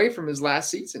anything away from his last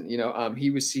season. He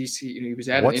was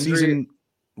at an injury.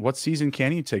 What season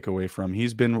can you take away from?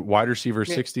 He's been wide receiver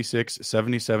 66,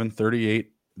 77,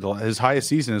 38. His highest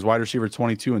season is wide receiver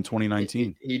 22 in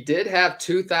 2019. He did have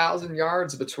 2,000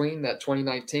 yards between that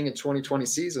 2019 and 2020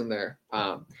 season there.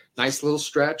 Nice little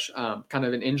stretch, kind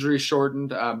of an injury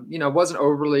shortened, wasn't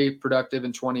overly productive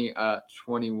in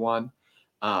 2021.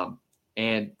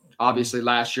 And obviously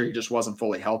last year he just wasn't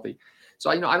fully healthy. So,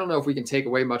 I don't know if we can take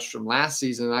away much from last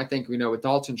season. And I think, with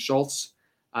Dalton Schultz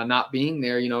not being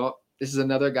there, this is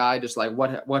another guy just like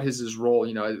what is his role?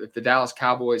 If the Dallas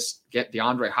Cowboys get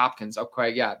DeAndre Hopkins, okay,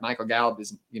 yeah, Michael Gallup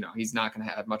is, he's not going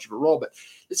to have much of a role. But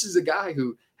this is a guy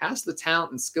who has the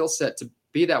talent and skill set to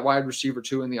be that wide receiver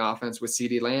 2 in the offense with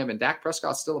CeeDee Lamb. And Dak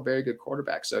Prescott's still a very good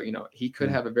quarterback. So, he could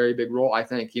have a very big role. I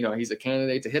think, he's a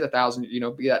candidate to hit 1,000,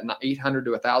 be that 800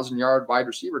 to 1,000 yard wide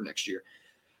receiver next year.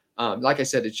 Like I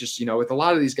said, it's just, with a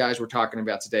lot of these guys we're talking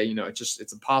about today,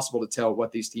 it's impossible to tell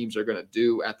what these teams are going to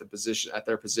do at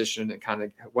their position and kind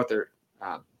of what their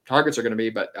targets are going to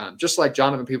be. But just like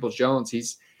Donovan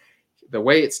Peoples-Jones, the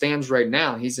way it stands right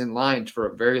now, he's in line for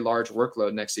a very large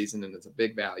workload next season, and it's a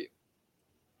big value.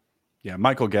 Yeah,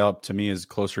 Michael Gallup to me is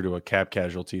closer to a cap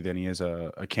casualty than he is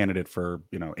a candidate for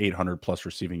 800 plus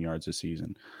receiving yards this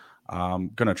season. I'm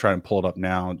going to try and pull it up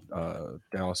now.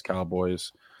 Dallas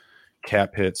Cowboys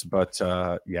cap hits, but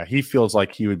he feels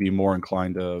like he would be more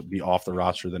inclined to be off the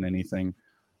roster than anything.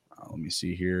 Let me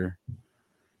see here.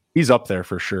 He's up there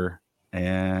for sure.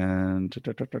 And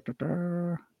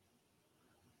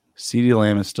CeeDee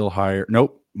Lamb is still higher.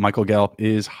 Nope. Michael Gallup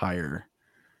is higher.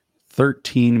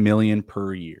 $13 million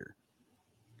per year.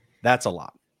 That's a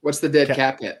lot. What's the dead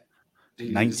cap hit?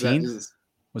 19?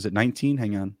 Was it 19?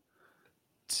 Hang on.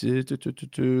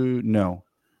 No.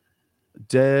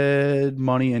 Dead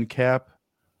money and cap.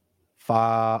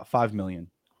 $5 million.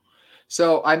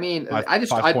 So I mean,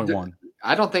 5.1.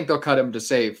 I don't think they'll cut him to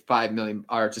save $5 million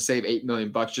or to save $8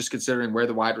 million, just considering where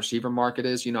the wide receiver market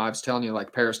is. I was telling you,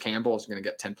 like Paris Campbell is going to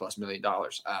get $10+ million.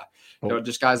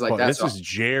 Just guys like that. This is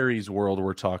Jerry's world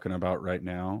we're talking about right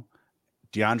now.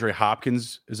 DeAndre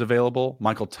Hopkins is available.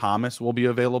 Michael Thomas will be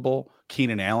available.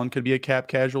 Keenan Allen could be a cap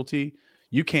casualty.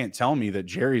 You can't tell me that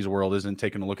Jerry's world isn't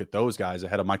taking a look at those guys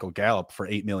ahead of Michael Gallup for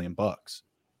 $8 million.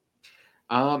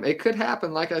 It could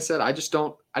happen. Like I said, I just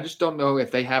don't know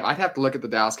if they have. I'd have to look at the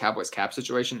Dallas Cowboys cap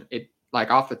situation. It,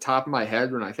 like, off the top of my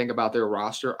head, when I think about their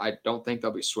roster, I don't think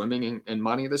they'll be swimming in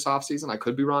money this offseason. I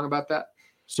could be wrong about that.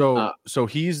 So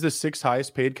he's the 6th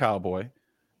highest paid Cowboy.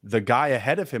 The guy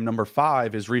ahead of him, number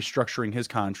 5, is restructuring his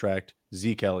contract,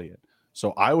 Zeke Elliott.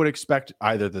 So I would expect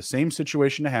either the same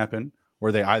situation to happen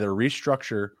where they either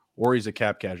restructure or he's a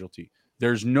cap casualty.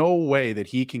 There's no way that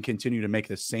he can continue to make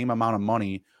the same amount of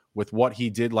money with what he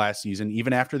did last season,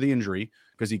 even after the injury,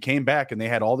 because he came back and they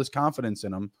had all this confidence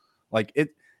in him. Like,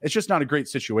 it's just not a great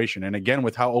situation. And again,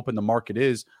 with how open the market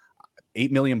is, $8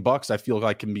 million, I feel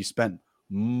like can be spent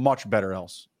much better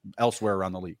elsewhere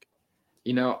around the league.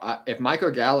 If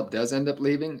Michael Gallup does end up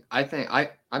leaving, I think I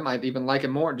might even like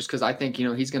him more, just because I think,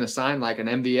 he's going to sign like an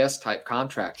MVS type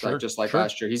contract,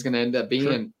 last year. He's going to end up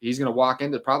being, he's going to walk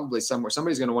into probably somewhere.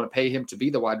 Somebody's going to want to pay him to be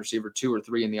the wide receiver 2 or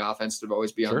 3 in the offense, to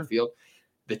always be on the field.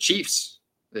 The Chiefs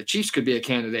could be a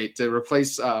candidate to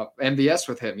replace MVS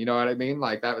with him. You know what I mean?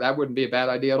 Like that wouldn't be a bad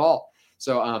idea at all.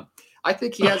 So I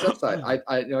think he has upside.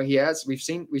 I know he has. We've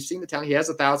seen the talent. He has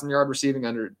 1,000-yard receiving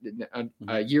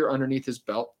a year underneath his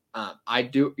belt. I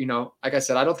do. Like I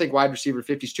said, I don't think wide receiver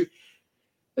 50 is too.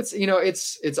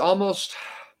 It's almost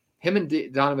him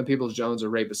and Donovan Peoples-Jones are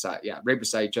right beside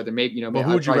each other. Maybe But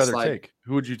who would you rather take?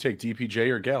 Who would you take, DPJ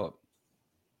or Gallup?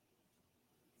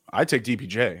 I take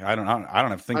DPJ. I don't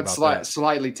have to think about that.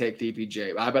 Slightly take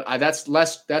DPJ, but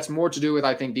that's more to do with,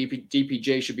 I think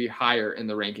DPJ should be higher in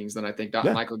the rankings than I think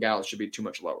Michael Gallup should be too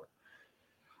much lower.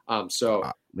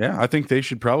 I think they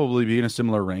should probably be in a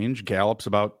similar range. Gallup's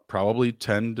about probably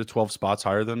 10 to 12 spots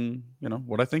higher than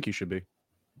what I think he should be.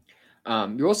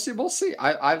 We'll see.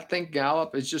 I think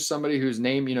Gallup is just somebody whose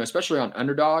name, especially on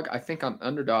Underdog. I think on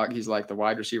Underdog he's like the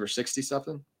wide receiver 60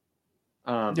 something.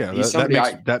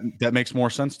 That makes more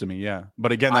sense to me. Yeah,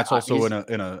 but again, that's also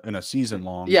in a season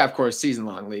long. Yeah, of course, season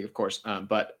long league, of course.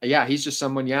 But yeah, he's just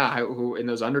someone. Yeah, who in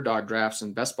those Underdog drafts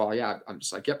and best ball. Yeah, I'm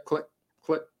just like, yep, click.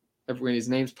 When his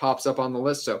name pops up on the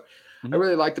list, so I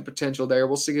really like the potential there.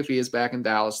 We'll see if he is back in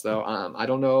Dallas, though. I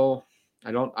don't know.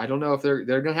 I don't know if they're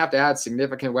going to have to add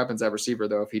significant weapons at receiver,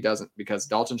 though, if he doesn't, because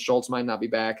Dalton Schultz might not be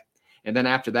back, and then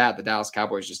after that, the Dallas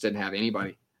Cowboys just didn't have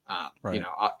anybody. Right.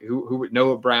 Who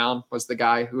Noah Brown was the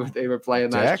guy who they were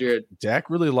playing last year. Dak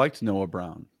really liked Noah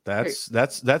Brown. That's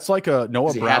like a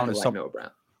Noah Brown is something. Noah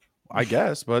Brown, I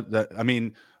guess, but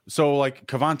so like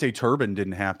Kevontae Turbin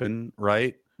didn't happen,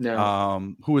 right?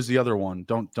 No. Who was the other one?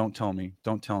 Don't tell me.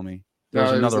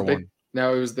 There's another one.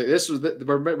 No,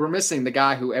 we're missing the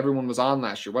guy who everyone was on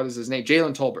last year. What is his name?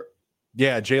 Jalen Tolbert.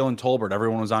 Yeah, Jalen Tolbert.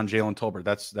 Everyone was on Jalen Tolbert.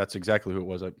 That's exactly who it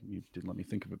was. You didn't let me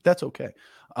think of it. That's okay.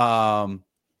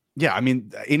 Yeah, I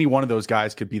mean, any one of those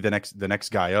guys could be the next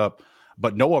guy up.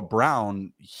 But Noah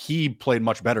Brown, he played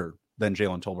much better than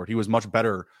Jalen Tolbert. He was much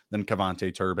better than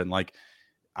Kevontae Turbin. Like,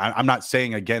 I'm not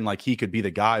saying again like he could be the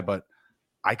guy, but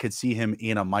I could see him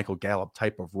in a Michael Gallup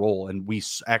type of role, and we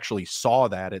actually saw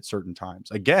that at certain times.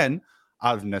 Again,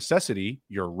 out of necessity,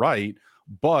 you're right,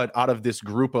 but out of this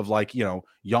group of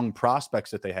young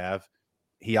prospects that they have,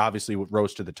 he obviously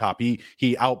rose to the top.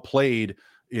 He outplayed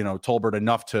Tolbert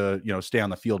enough to stay on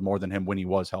the field more than him when he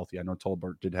was healthy. I know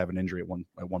Tolbert did have an injury at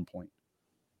one point.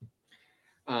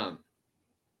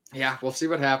 Yeah, we'll see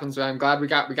what happens. I'm glad we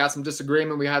got some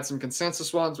disagreement. We had some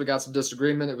consensus ones. We got some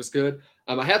disagreement. It was good.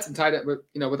 I had some tight end,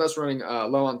 but with us running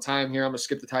low on time here, I'm gonna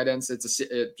skip the tight ends.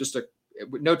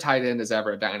 No tight end is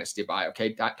ever a dynasty buy.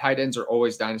 Okay, tight ends are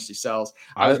always dynasty sells.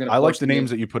 I like the names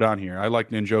that you put on here. I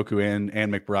like Njoku and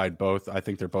McBride both. I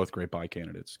think they're both great buy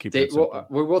candidates. We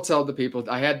will tell the people.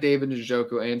 I had David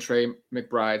Njoku and Trey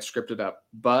McBride scripted up,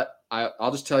 but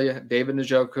I'll just tell you, David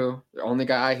Njoku, the only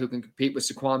guy who can compete with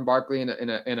Saquon Barkley in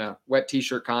a wet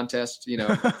T-shirt contest.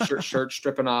 Shirt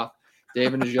stripping off.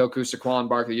 David Njoku, Saquon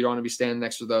Barkley. You don't want to be standing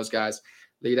next to those guys.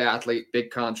 Lead athlete, big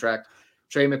contract.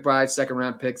 Trey McBride,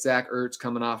 second-round pick. Zach Ertz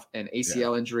coming off an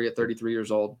ACL injury at 33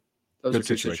 years old. Those are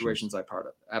two situations I'm part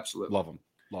of. Absolutely. Love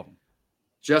them.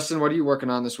 Justin, what are you working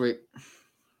on this week?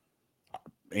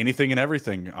 Anything and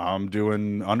everything. I'm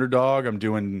doing Underdog. I'm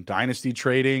doing dynasty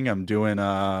trading. I'm doing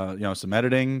some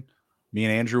editing. Me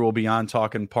and Andrew will be on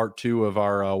talking part 2 of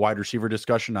our wide receiver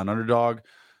discussion on Underdog.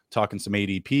 talking some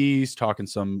ADPs, talking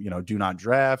some, do not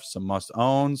draft, some must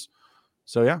owns.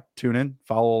 So yeah, tune in,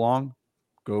 follow along,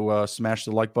 go smash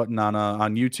the like button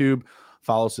on YouTube,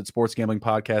 follow us at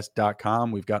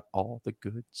sportsgamblingpodcast.com. We've got all the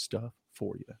good stuff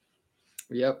for you.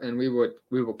 Yep, and we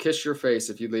will kiss your face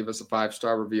if you leave us a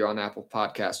 5-star review on Apple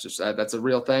Podcasts. Just that's a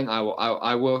real thing. I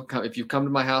will come if you come to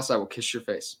my house. I will kiss your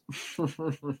face.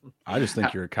 I just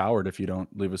think you're a coward if you don't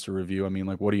leave us a review. I mean,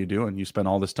 like, what are you doing? You spent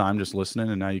all this time just listening,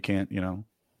 and now you can't,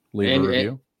 leave a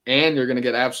review. And you're going to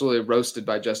get absolutely roasted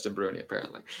by Justin Bruni,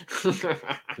 apparently.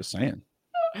 Just saying.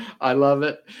 I love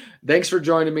it. Thanks for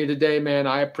joining me today, man.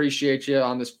 I appreciate you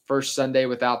on this first Sunday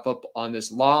without football, on this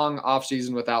long off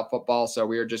season without football. So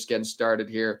we are just getting started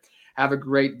here. Have a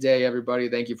great day, everybody.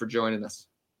 Thank you for joining us.